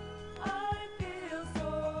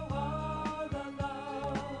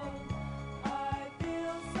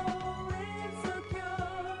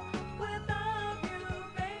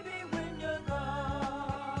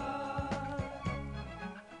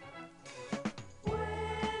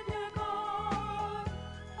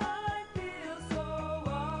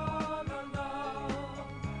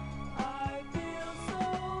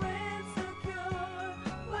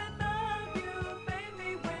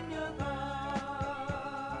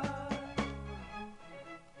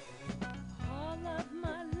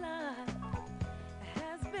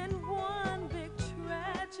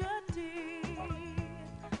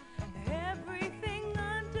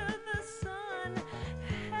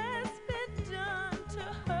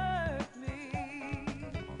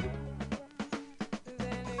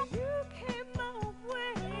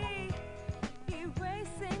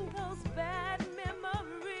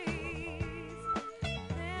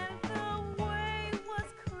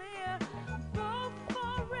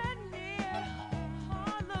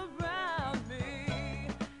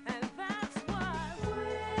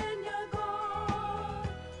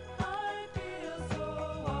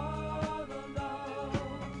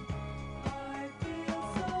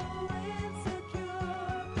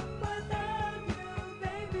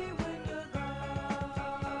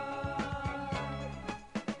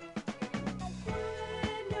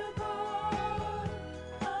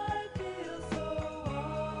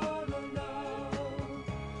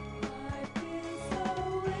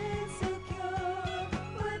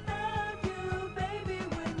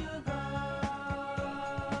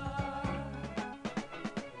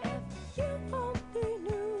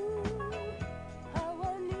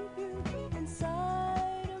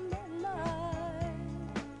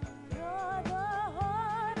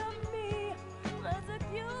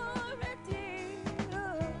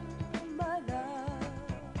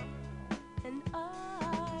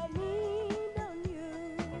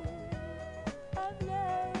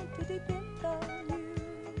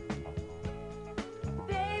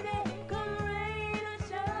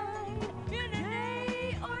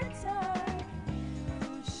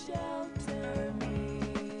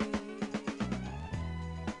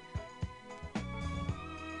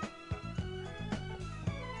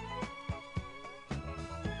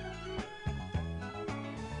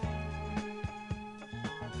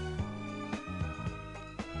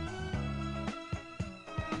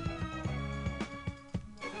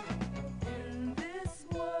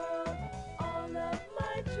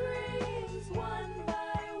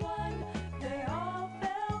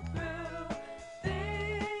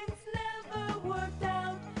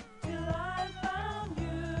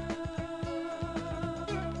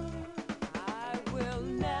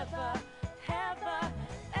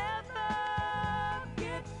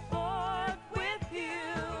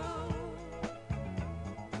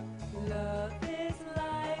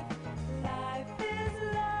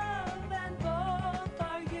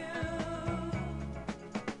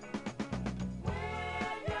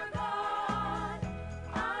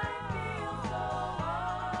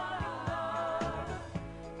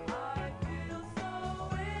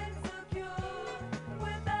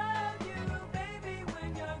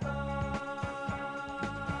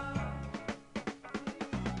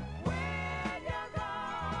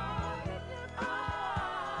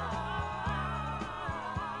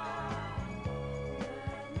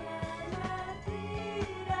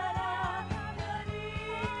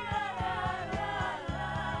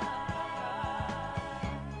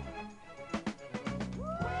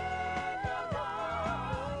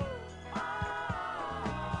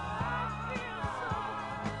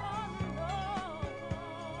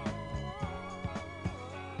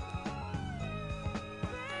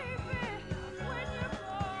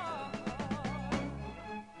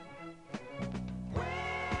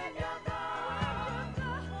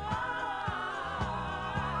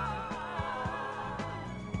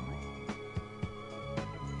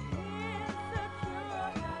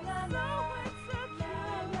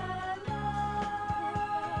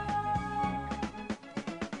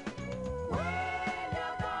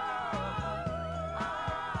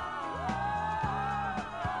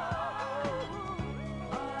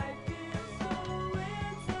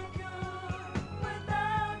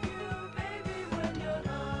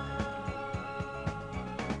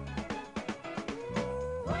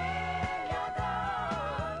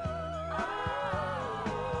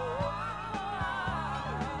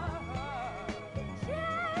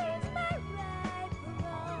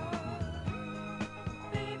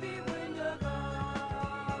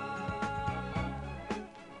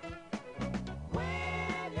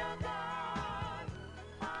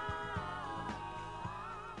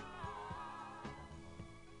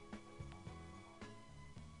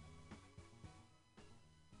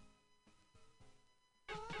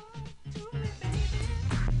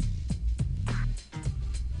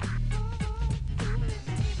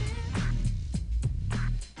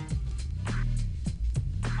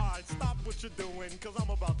 doing, cause I'm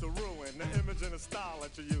about to ruin the image and the style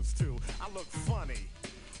that you're used to. I look funny,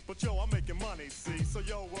 but yo, I'm making money, see? So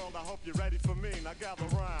yo, world, I hope you're ready for me. Now gather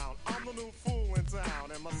round. I'm the new fool in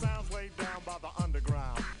town, and my sound's laid down by the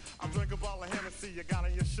underground. I'll drink a bottle of Hennessy you got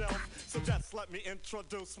on your shelf, so just let me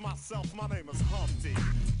introduce myself. My name is Humpty,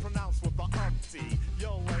 pronounced with the umpty.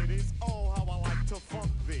 Yo, ladies, oh, how I like to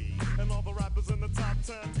funk thee. And all the rappers in the top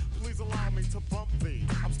 10, please allow me to bump thee.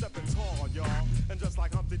 I'm stepping tall, y'all, and just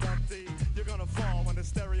like Humpty Dumpty, you're gonna fall when the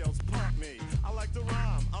stereos pump me. I like to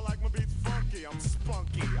rhyme, I like my beats funky, I'm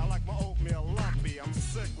spunky. I like my oatmeal lumpy, I'm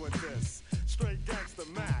sick with this. Straight gangster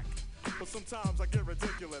Mac. But sometimes I get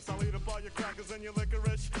ridiculous. I'll eat up all your crackers and your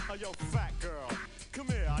licorice. Oh, yo, fat girl, come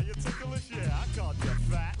here, are you ticklish? Yeah, I called you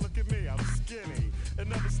fat. Look at me, I'm skinny. It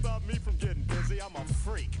never stopped me from getting busy. I'm a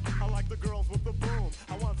freak. I like the girls with the boom.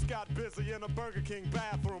 I once got busy in a Burger King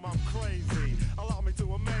bathroom. I'm crazy. Allow me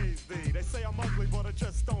to amaze thee. They say I'm ugly, but it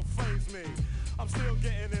just don't faze me. I'm still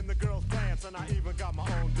getting in the girls' pants, and I even got my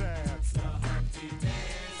own dance. The Humpty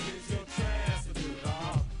Dance is your chance to do the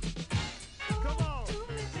hump. Come on.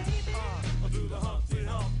 Do the Humpty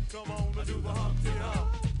Hump, come on and do the Humpty Hump.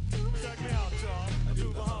 Check me out, y'all. I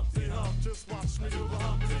do the Humpty Hump, just watch me do the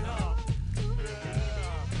Humpty Hump.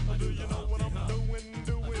 Yeah, do you know what I'm doing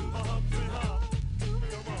the Humpty Hump?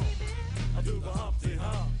 Come on, I do the Humpty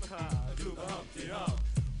Hump, I do the Humpty Hump.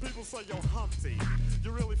 People say, yo, Humpty,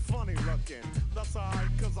 you're really funny looking. That's alright,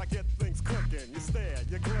 cause I get things cooking. You stare,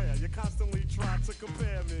 you glare, you constantly try to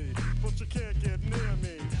compare me, but you can't get near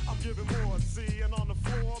me. I'm giving more C, and on the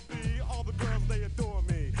floor B, all the girls, they adore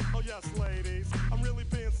me. Oh yes, ladies, I'm really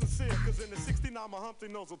being sincere, cause in the 69, my Humpty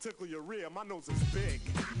nose will tickle your rear. My nose is big.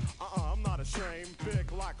 I'm not ashamed,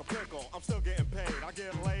 big like a pickle. I'm still getting paid. I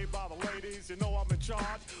get laid by the ladies, you know I'm in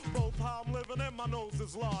charge. Both how I'm living and my nose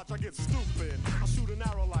is large. I get stupid, I shoot an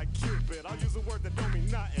arrow like Cupid. I use a word that don't mean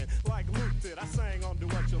nothing, like Luke did. I sang on Do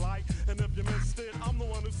What You Like, and if you missed it, I'm the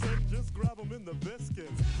one who said just grab them in the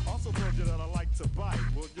biscuits. Also told you that I like to bite.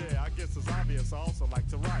 Well, yeah, I guess it's obvious I also like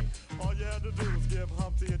to write. All you had to do was give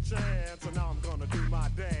Humpty a chance, and now I'm gonna do my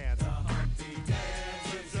dance. The Humpty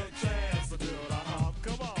Dance is your chance to do the hump.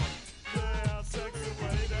 Come on, yeah, sexy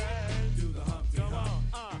lady. Do the Humpty Come Hump.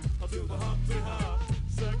 I'll do the Humpty Hump.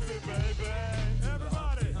 Sexy baby.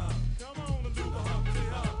 Everybody, come on and do the Humpty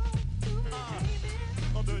Hump.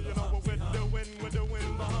 Oh, do you know what we're doing? We're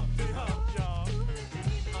doing the Humpty Hump, y'all.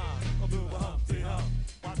 I'll do the Humpty Hump.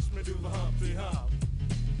 Watch me do the Humpty Hump.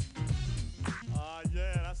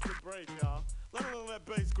 Yeah, that's the break, y'all. Let a little of that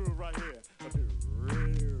bass groove right here.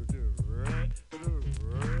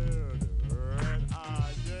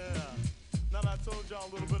 Yeah. Now that I told y'all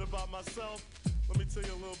a little bit about myself, let me tell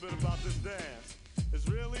you a little bit about this dance. It's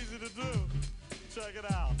real easy to do. Check it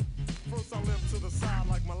out. First I limped to the side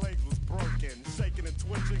like my legs was broken, shaking and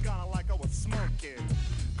twitching, kinda like I was smoking.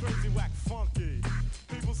 Crazy, whack, funky.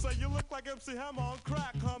 People say you look like MC Hammer on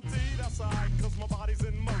crack, Humpty. That's alright, cause my body's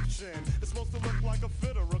in motion. It's supposed to look like a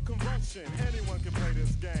fit or a convulsion. Anyone can play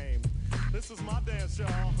this game. This is my dance,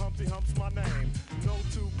 y'all. Humpty Hump's my name. No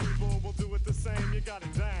two people will do it the same. You got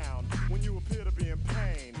it down when you appear to be in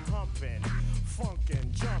pain. Humping,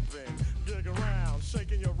 funkin', jumping, gig around,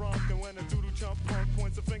 shaking your rump. And when a doodle chump punk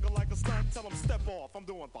points a finger like a stunt, tell him step off. I'm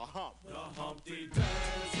doing the hump. The Humpty Dance,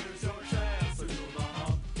 here's your chance to do the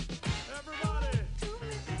hump. Everybody,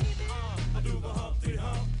 I do the Humpty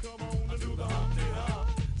Hump. Come on and do the Humpty Hump.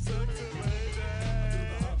 Sexy lady, I do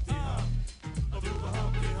the Humpty Hump. I do the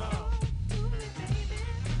Humpty Hump.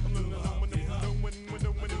 I'm doing the Humpty Hump. We're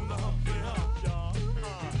doing the Humpty Hump, y'all.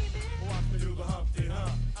 Watch me do the Humpty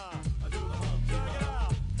Hump. I do the Humpty Hump. Check it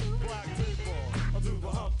out, black people. I do the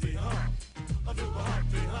Humpty Hump. I do the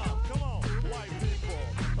Humpty Hump. Come on, white people.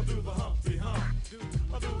 I do the Humpty Hump.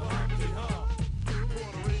 I do the Humpty Hump.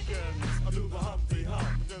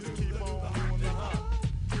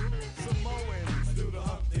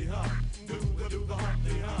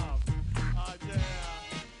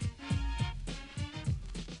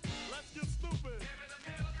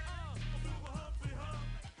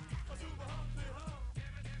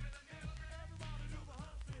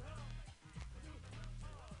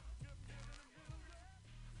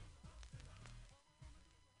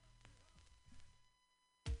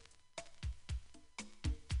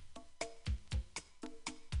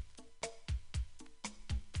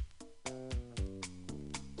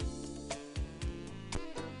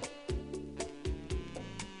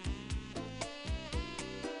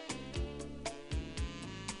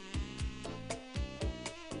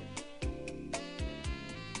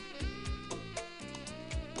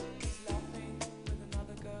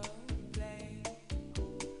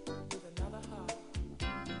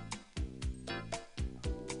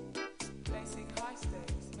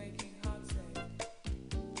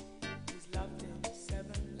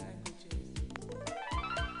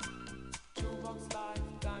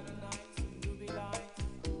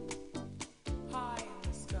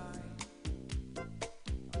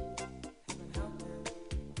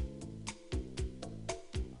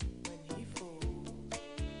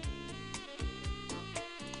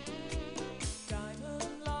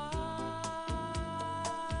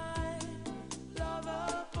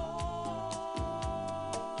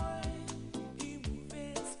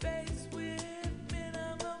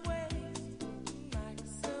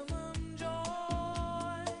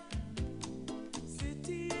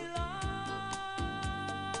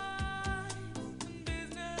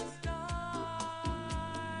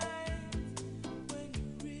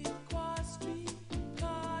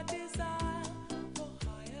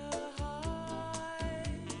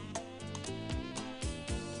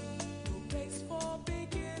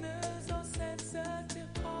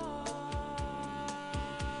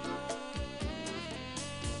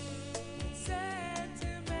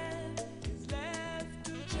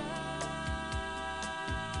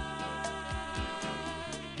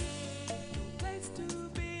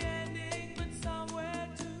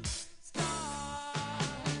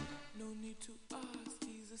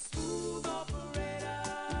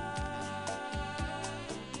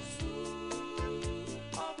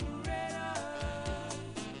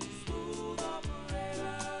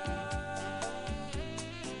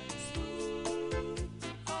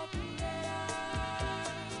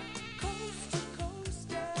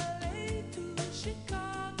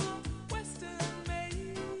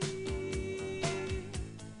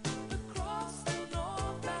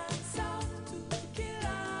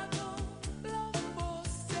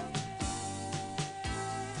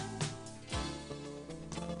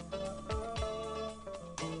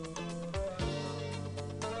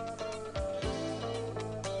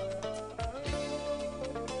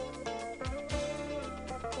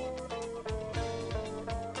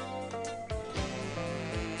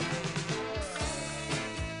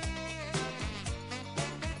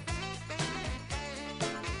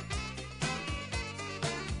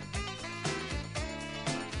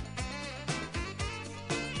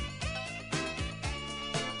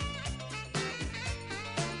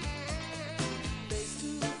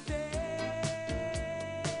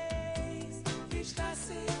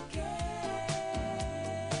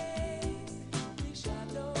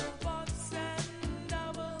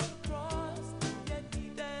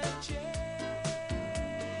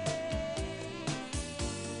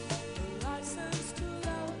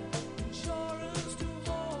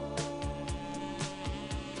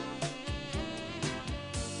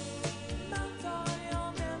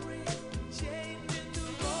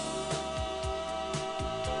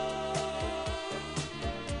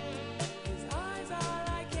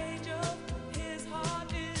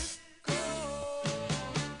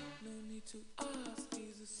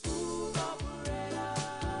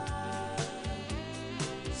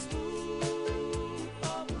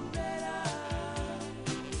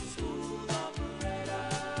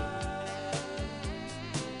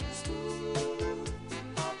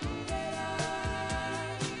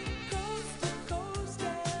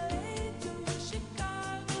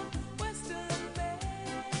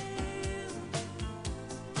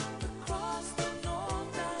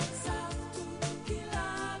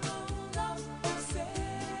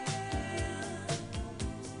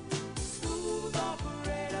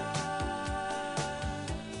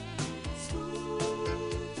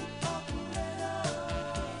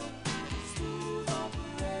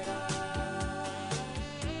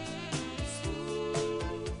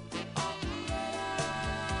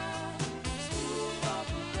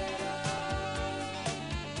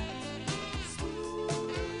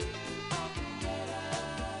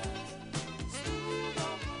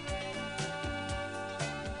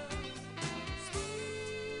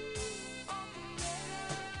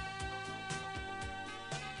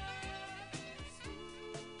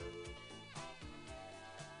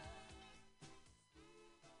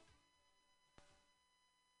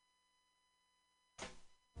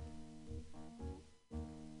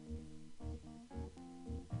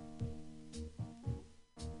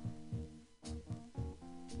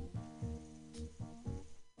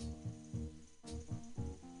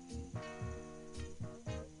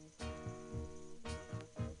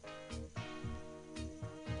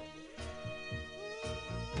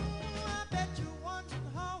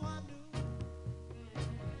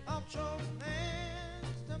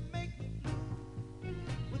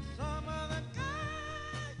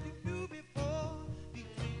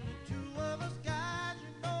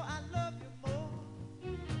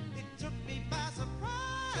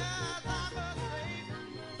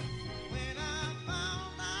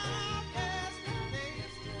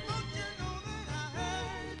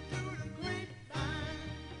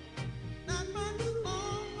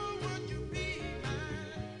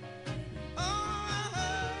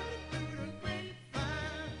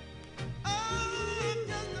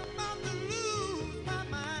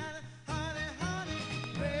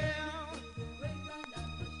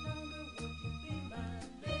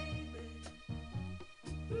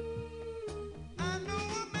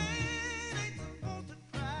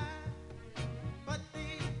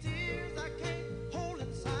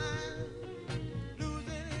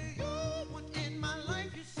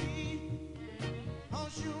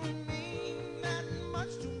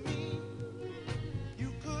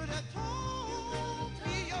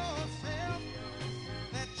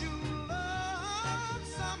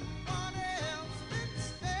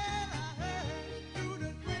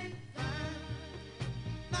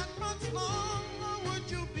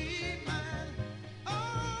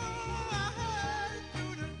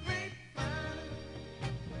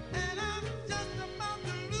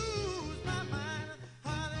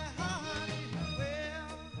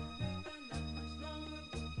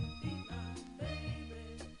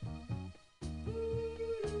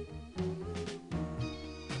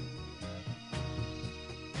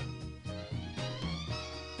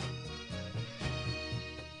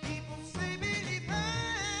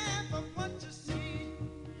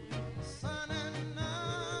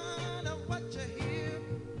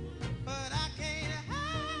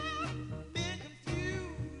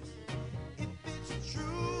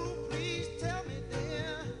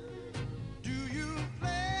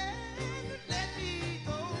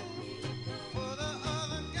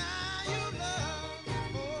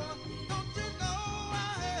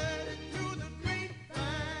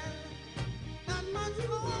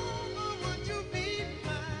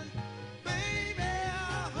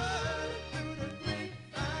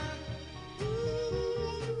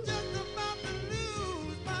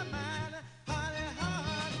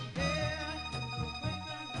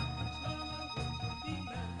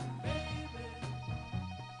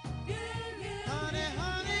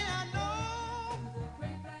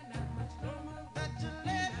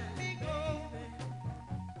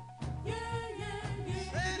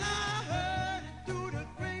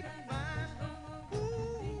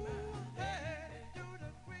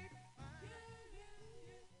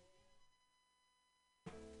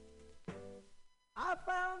 I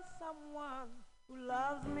found someone who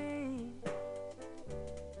loves me.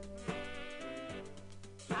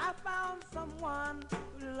 I found someone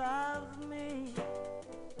who loves me.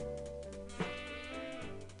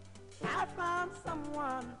 I found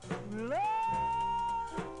someone who loves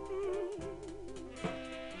me.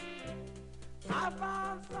 I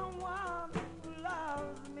found someone who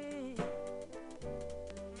loves me.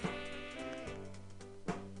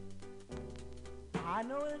 I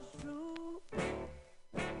know it's true.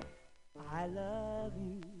 I love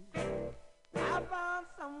you. I found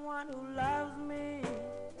someone who loves me.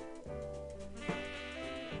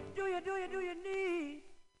 Do you need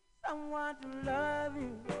someone to love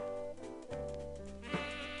you?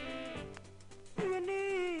 Do you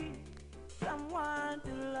need someone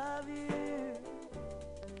to love you?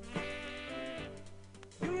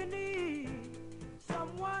 Do you need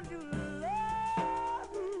someone to love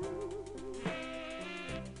you?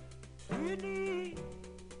 Do you need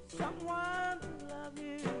someone to love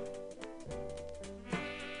you?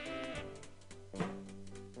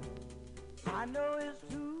 I know it's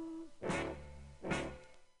true.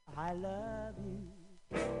 I love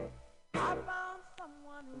you. I found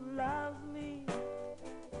someone who loves me.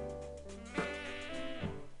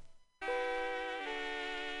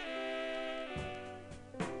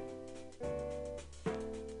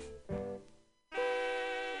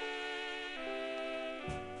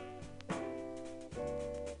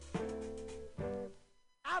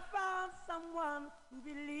 I found someone who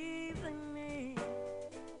believes in me.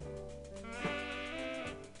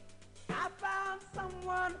 I found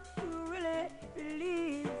someone who really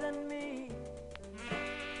believes in me.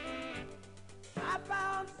 I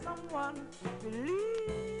found someone who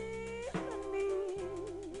believes in me.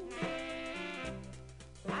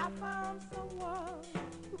 I found someone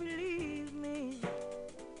who believes me.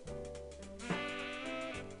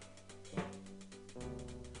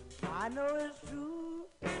 I know it's true.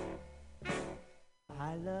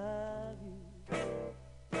 I love you.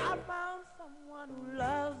 I found someone who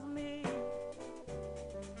loves me.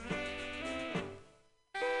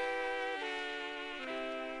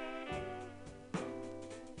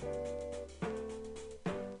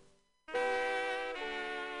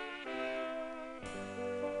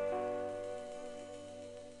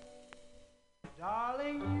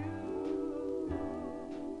 Darling, you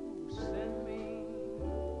send me.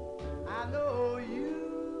 I know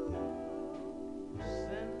you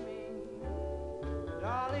send me.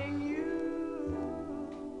 Darling, you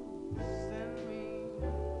send me.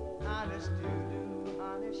 Honest you do,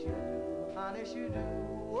 honest you do, honest you do.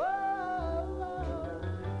 Whoa,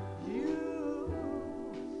 you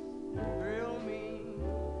thrill me.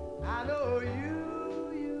 I know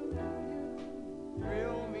you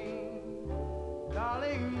thrill me.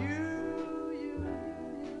 Darling, you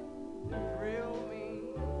thrill me.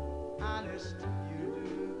 Honest you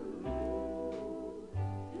do.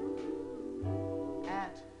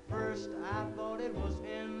 At first I thought it was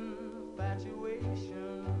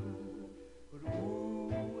infatuation, but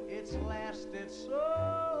ooh, it's lasted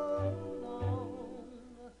so long.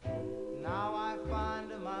 Now I find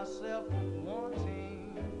myself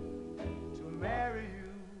wanting to marry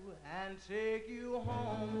you and take you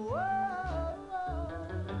home. Whoa,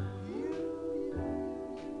 you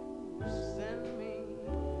send me.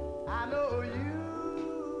 I know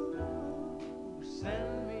you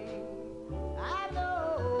send me. I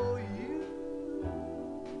know you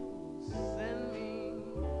send me.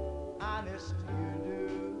 Honest you do.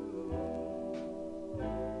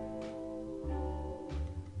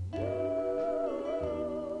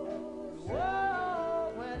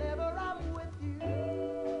 Whoa, whenever I'm with you,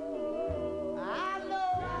 I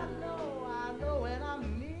know when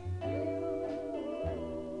I'm near you.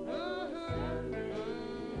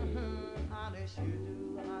 Honest you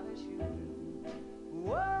do, honest you do.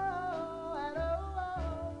 Whoa,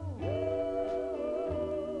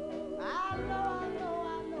 I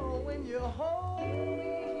know when you hold me.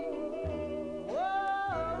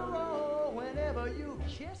 Whoa, whenever you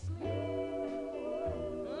kiss me.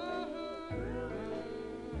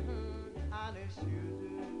 Honest you do.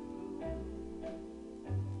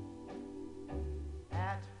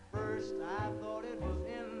 At first I thought it was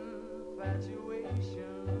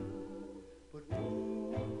infatuation, but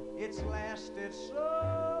ooh, it's lasted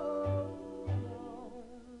so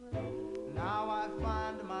long. Now I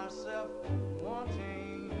find myself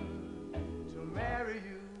wanting to marry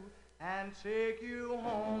you and take you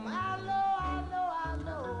home. I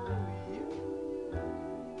know you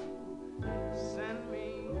send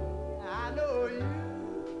me. I know you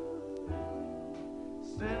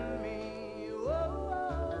send me.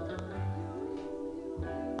 Whoa,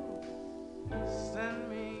 send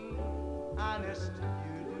me. Honest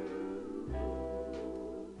you do.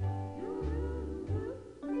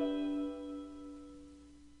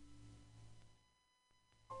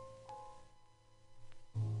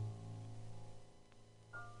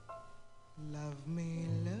 Love me,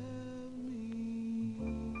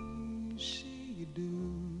 say you do.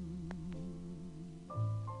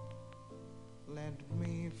 Let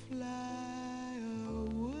me fly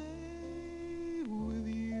away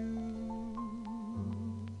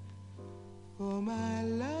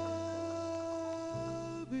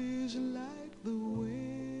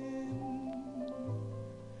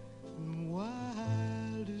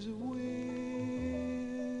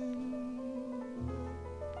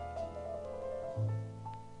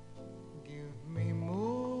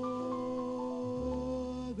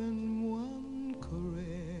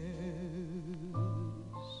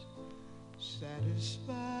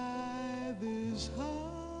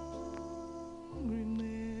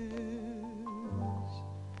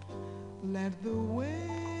Let the wind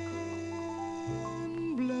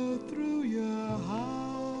blow through your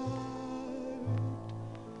heart,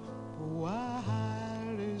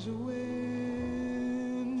 wild as a wind.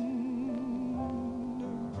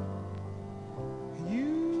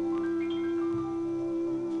 You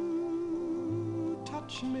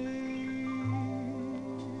touch me,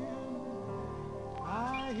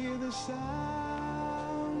 I hear the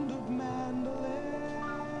sound of mandolins.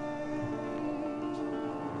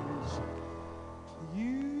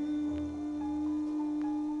 You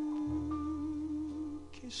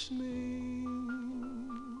kiss me,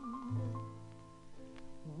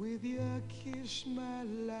 with your kiss my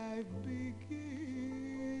life begins.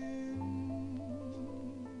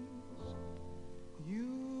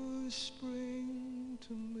 You spring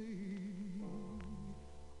to me,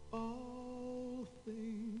 all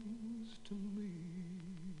things to me.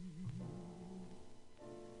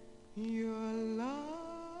 Your life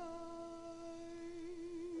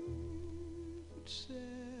itself,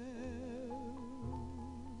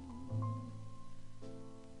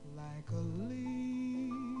 like a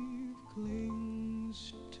leaf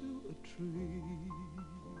clings to a tree.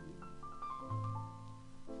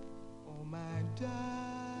 Oh, my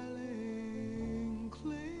darling,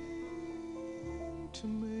 cling to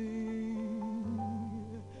me,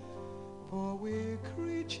 for we're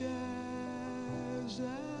creatures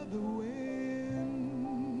of the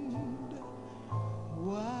wind,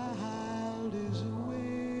 wild as a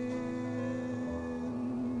wind,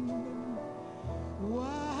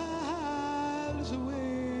 wild as a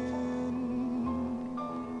wind,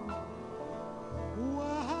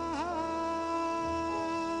 wild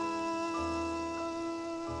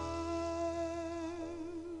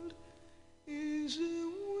is a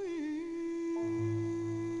wind.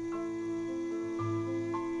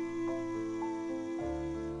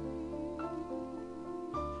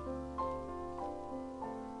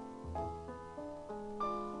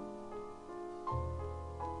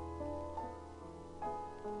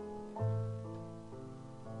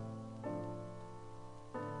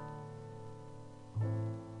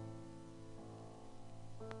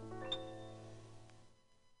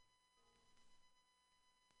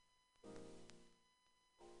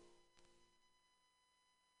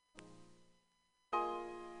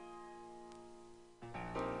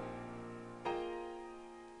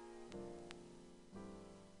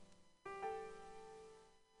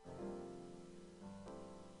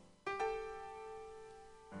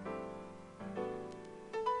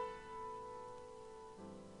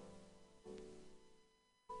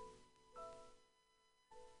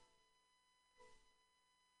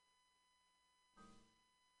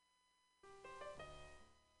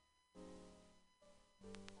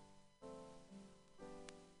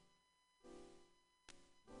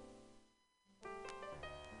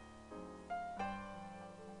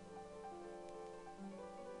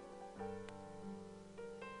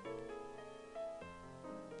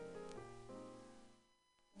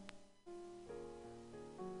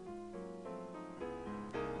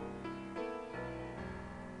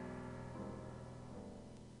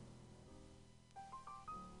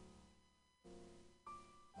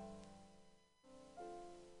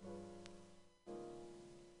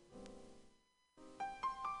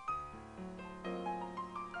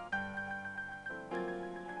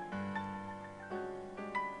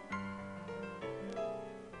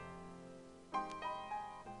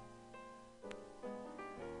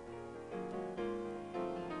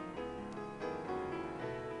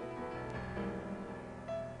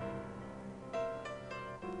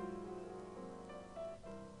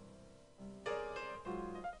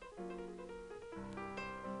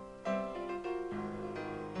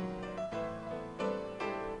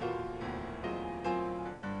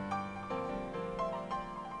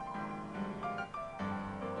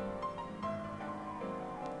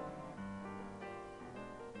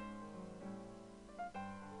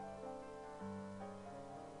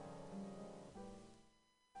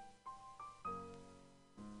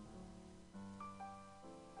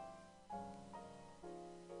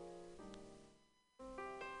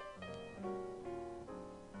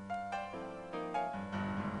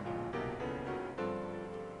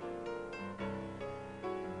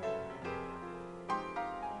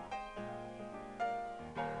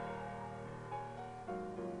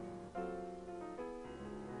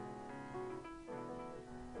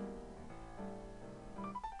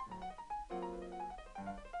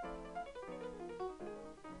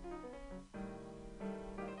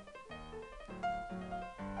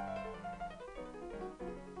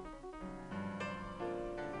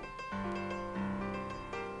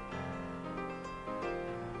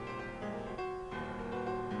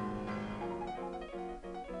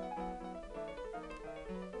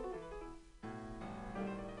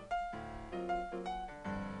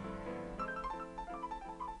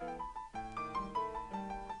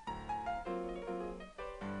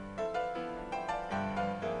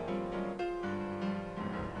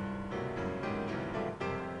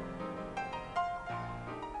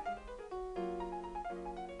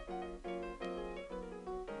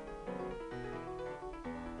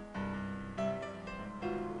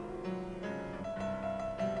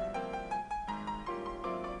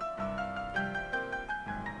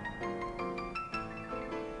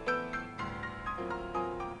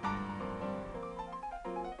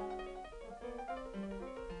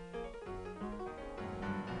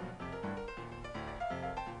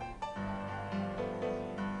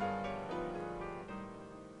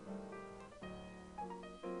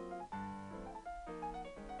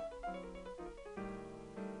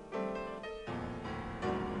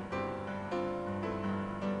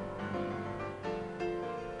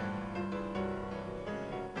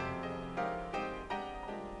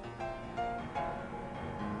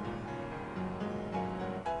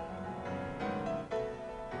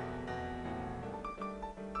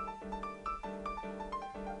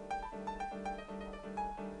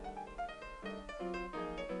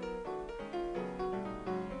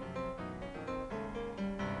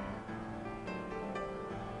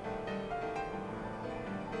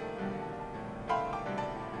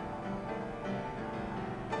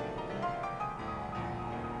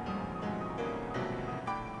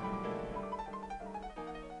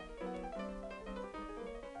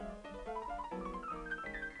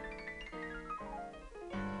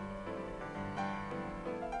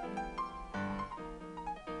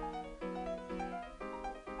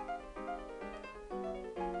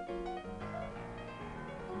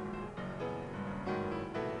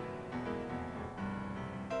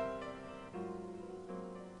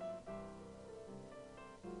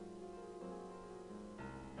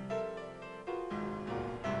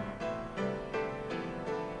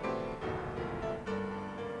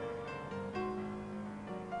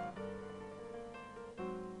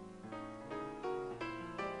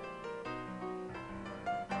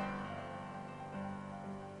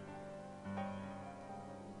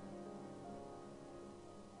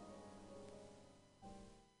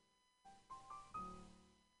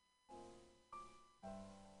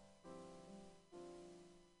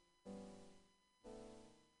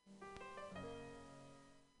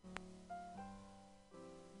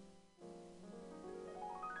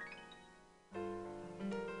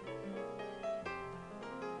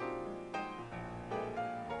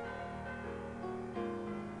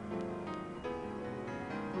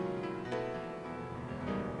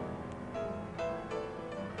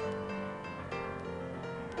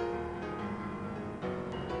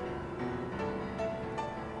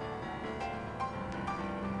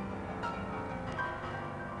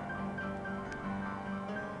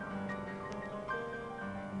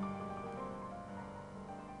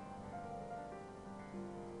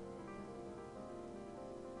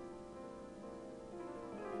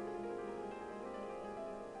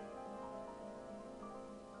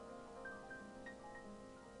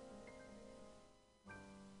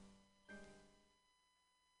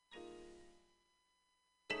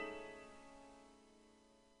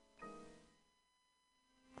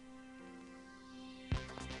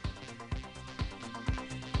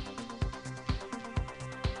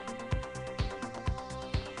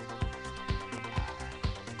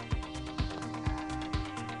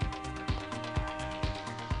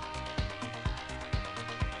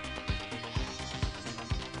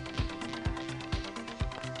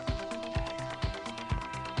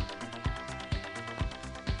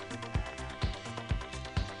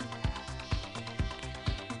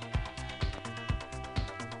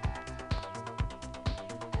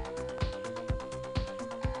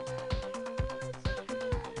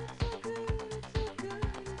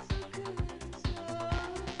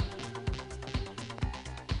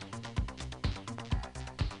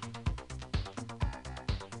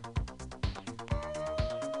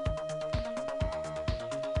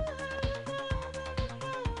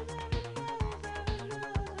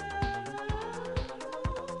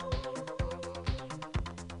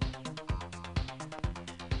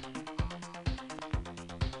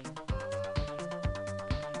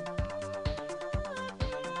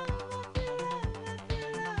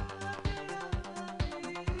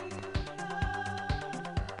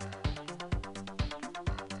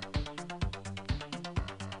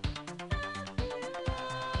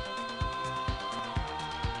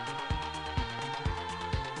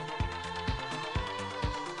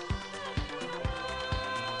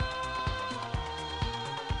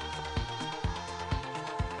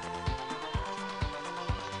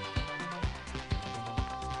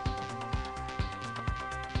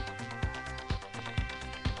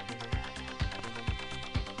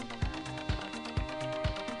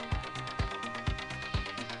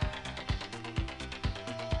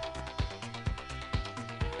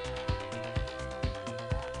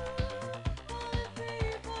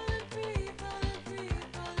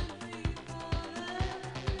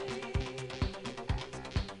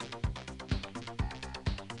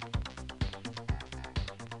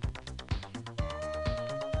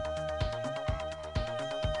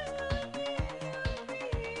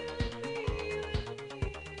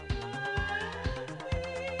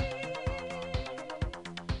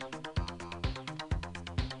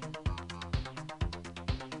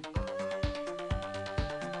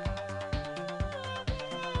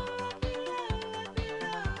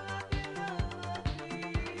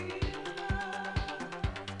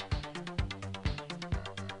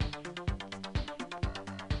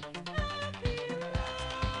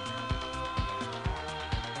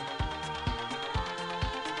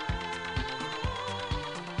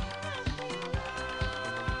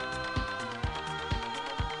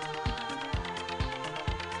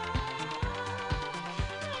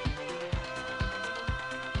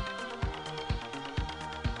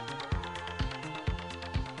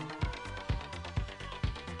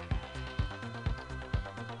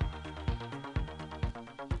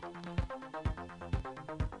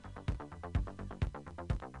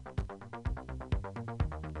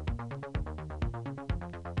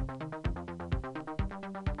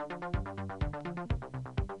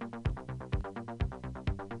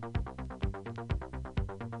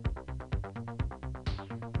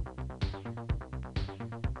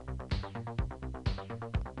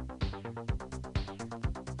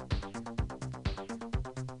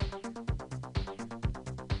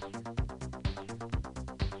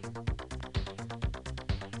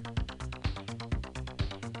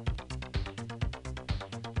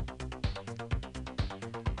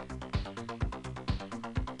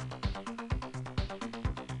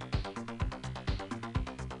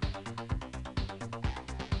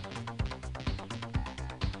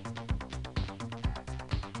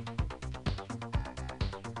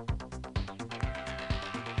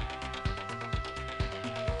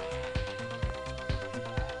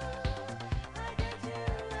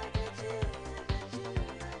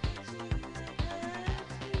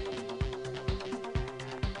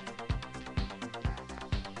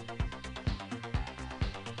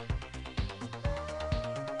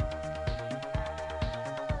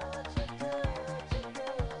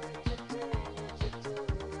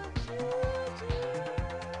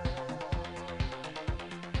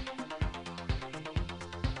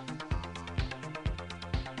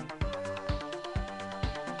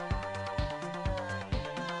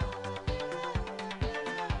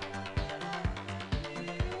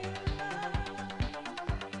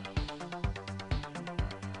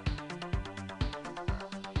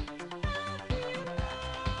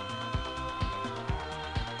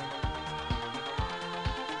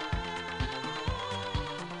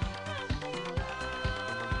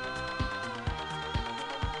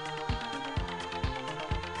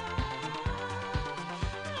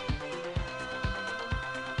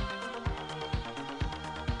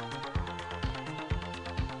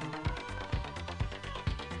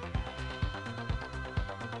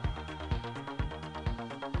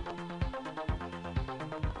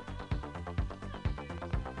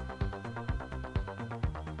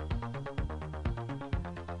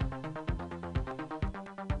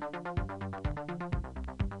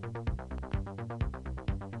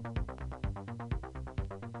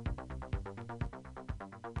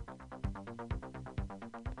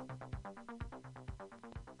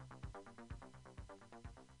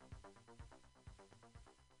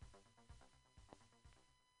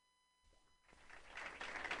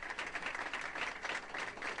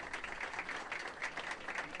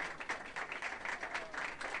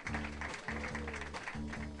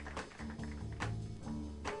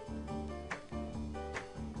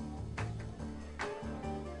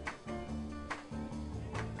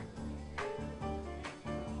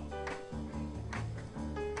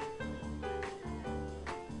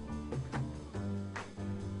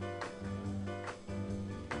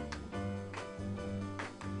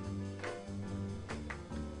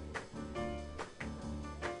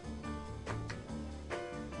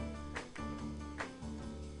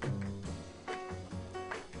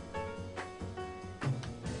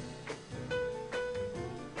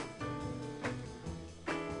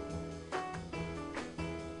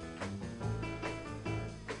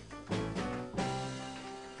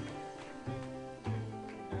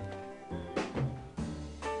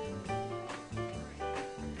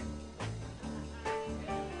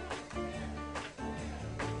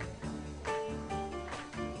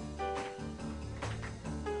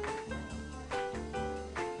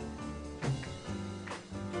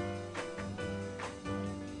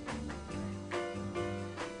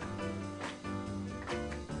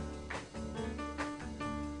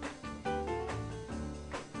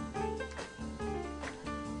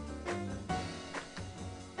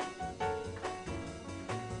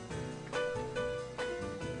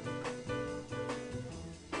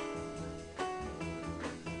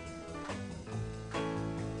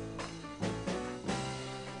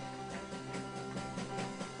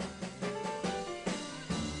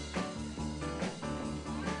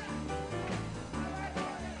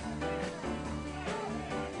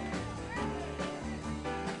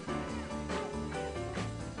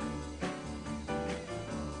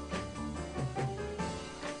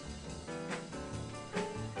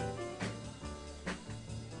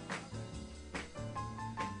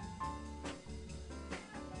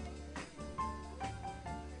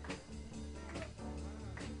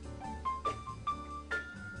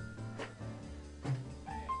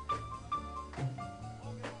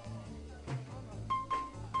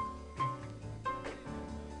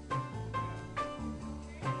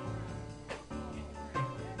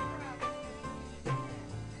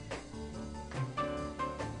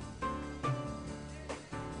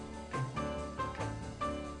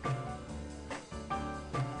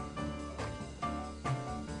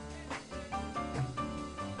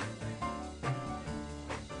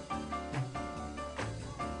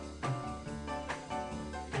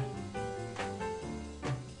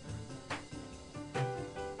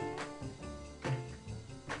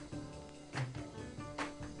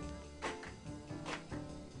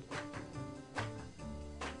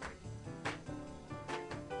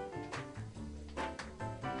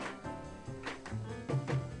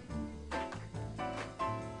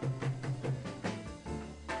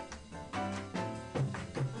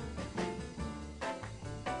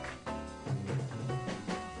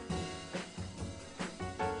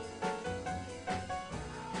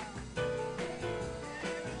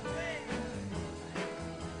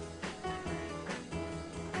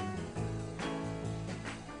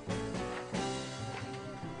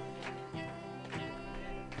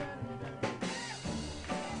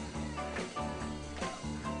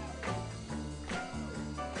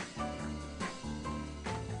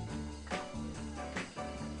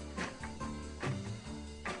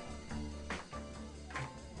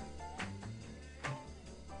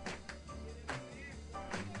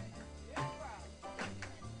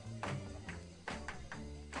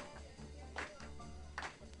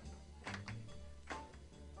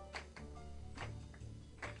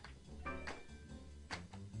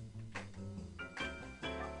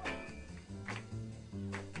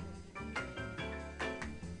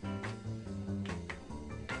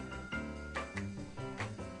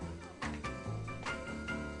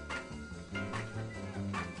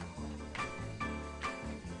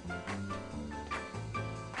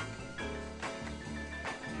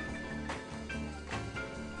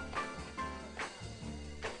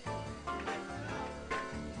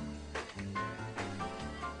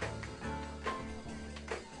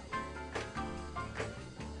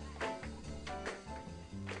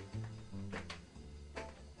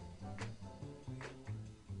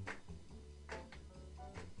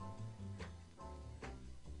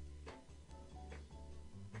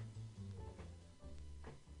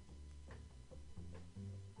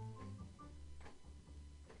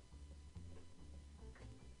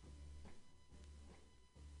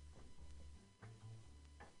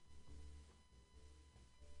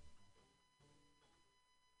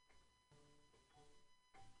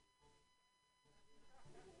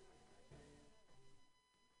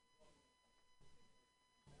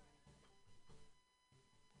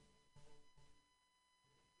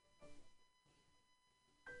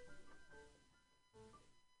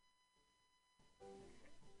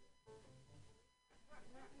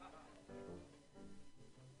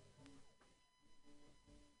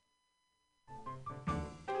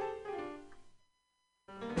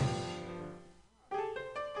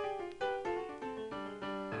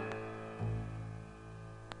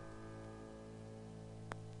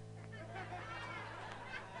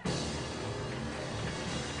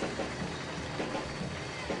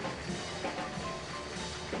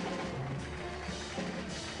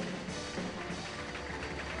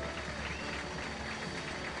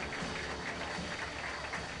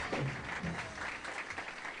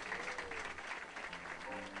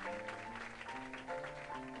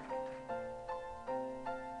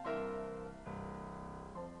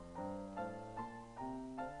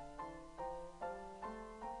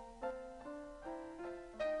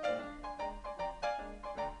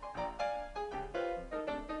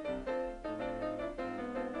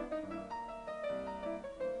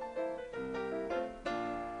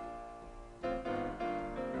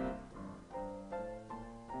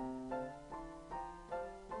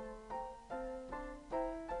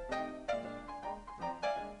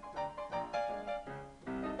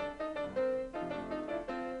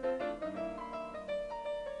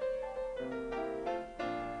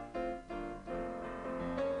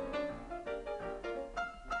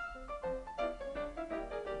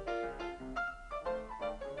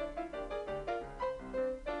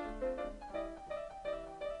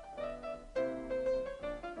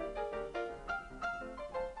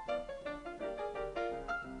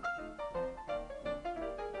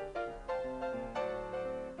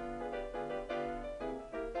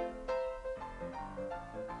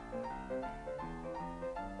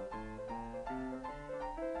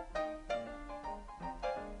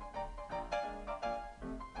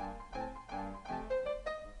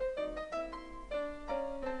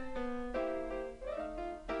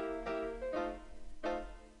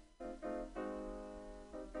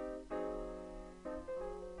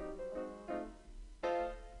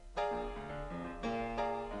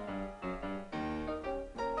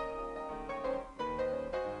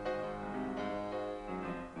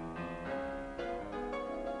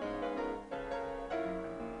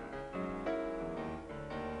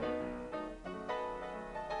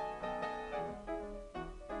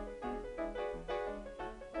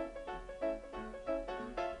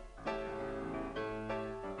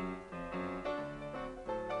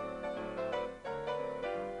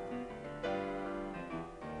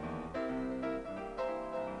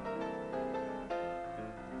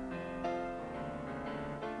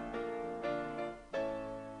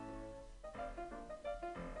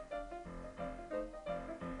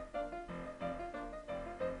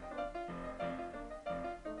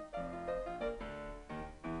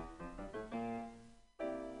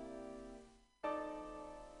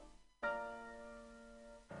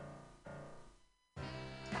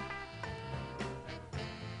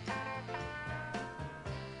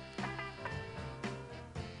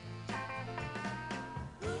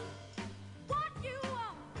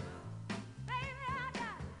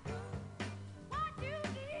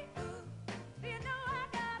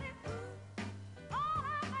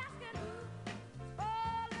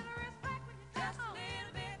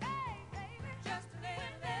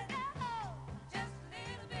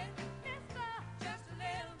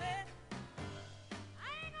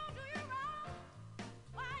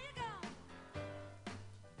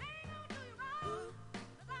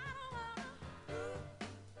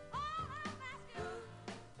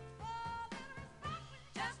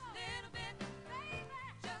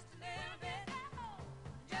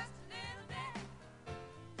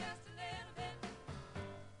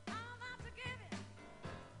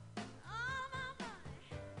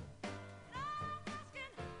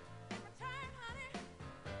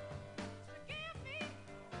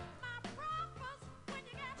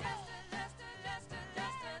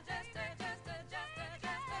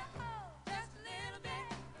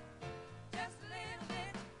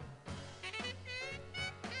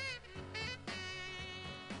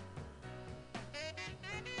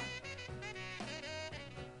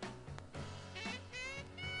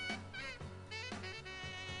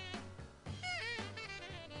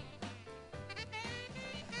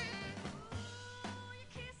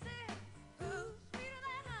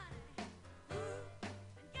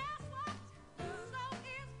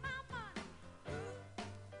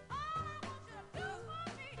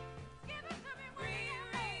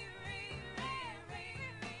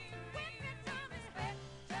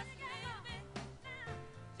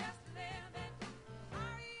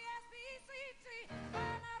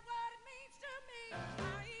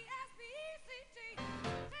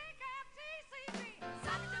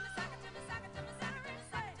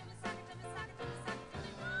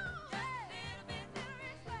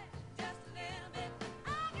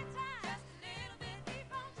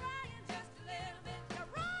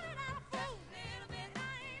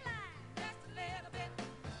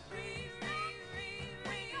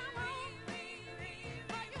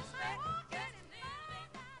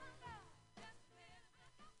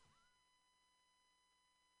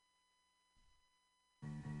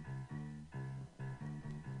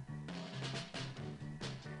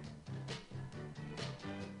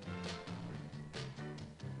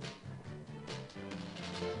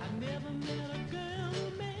 I never met a girl who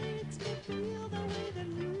makes me feel the way that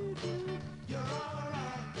you do. You're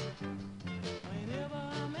alright. Whenever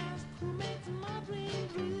I'm asked who makes my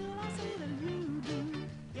dreams real, I say that you do.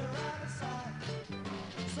 You're out of sight.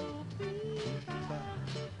 So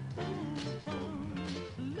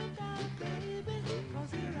look out, baby,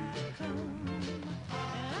 'cause here I come.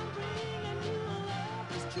 And I'm bringing you a love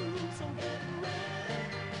that's true. So get ready,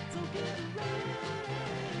 so get ready.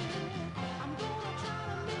 I'm gonna try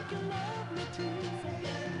to make you love me too. So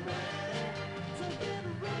get ready, so get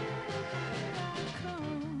ready. Here I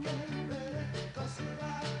come. Get ready, 'cause here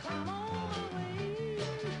I come. I'm on my way.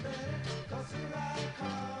 Get ready, 'cause here I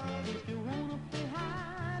come. If you wanna play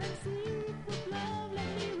hide and seek with love, let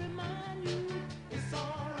me remind you, it's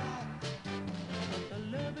alright. But the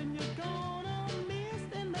loving you're gonna miss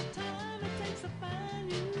and the time it takes to find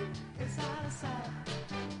you, it's out of sight.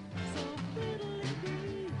 So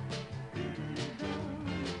fiddly-dee, fiddly-dum.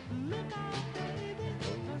 Look out, baby,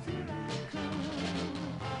 'cause here I come.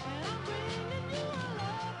 And I'm bringing you a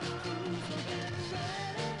love that's true. So get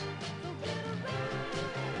ready, so get ready.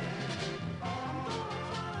 I'm gonna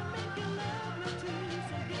try to make you love me too.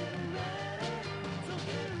 So get ready, so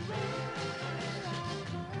get ready. Here I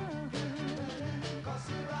come. 'Cause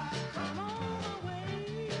here I come. I'm on my way.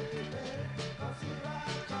 Get ready, 'cause here I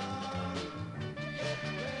come. Get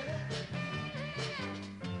ready.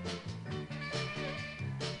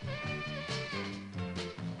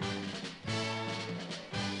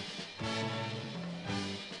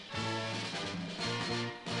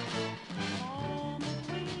 All my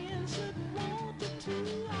friends should want you to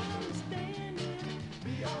understand it.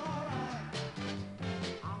 Be alright.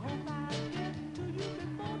 I hope I get to you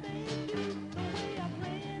before they do. The way I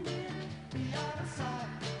planned it. Be out of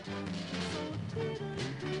sight. So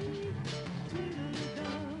tweedledee,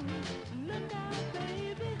 tweedledum. Look out,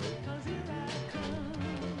 baby, 'cause here I come.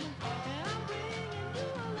 And I'm bringing you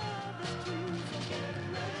a love that's true. So get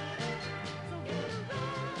ready, so get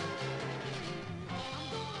ready. I'm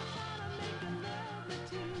gonna try to make you love me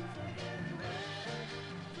too. So get ready,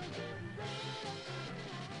 so get ready.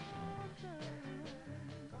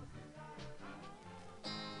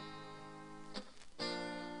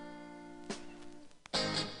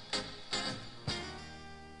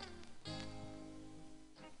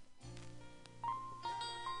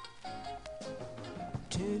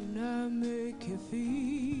 Didn't I make you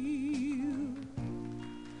feel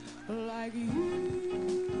like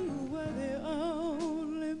you were the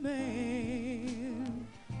only man?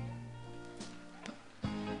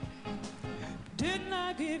 Didn't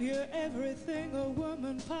I give you everything a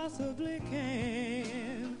woman possibly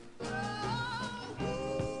can?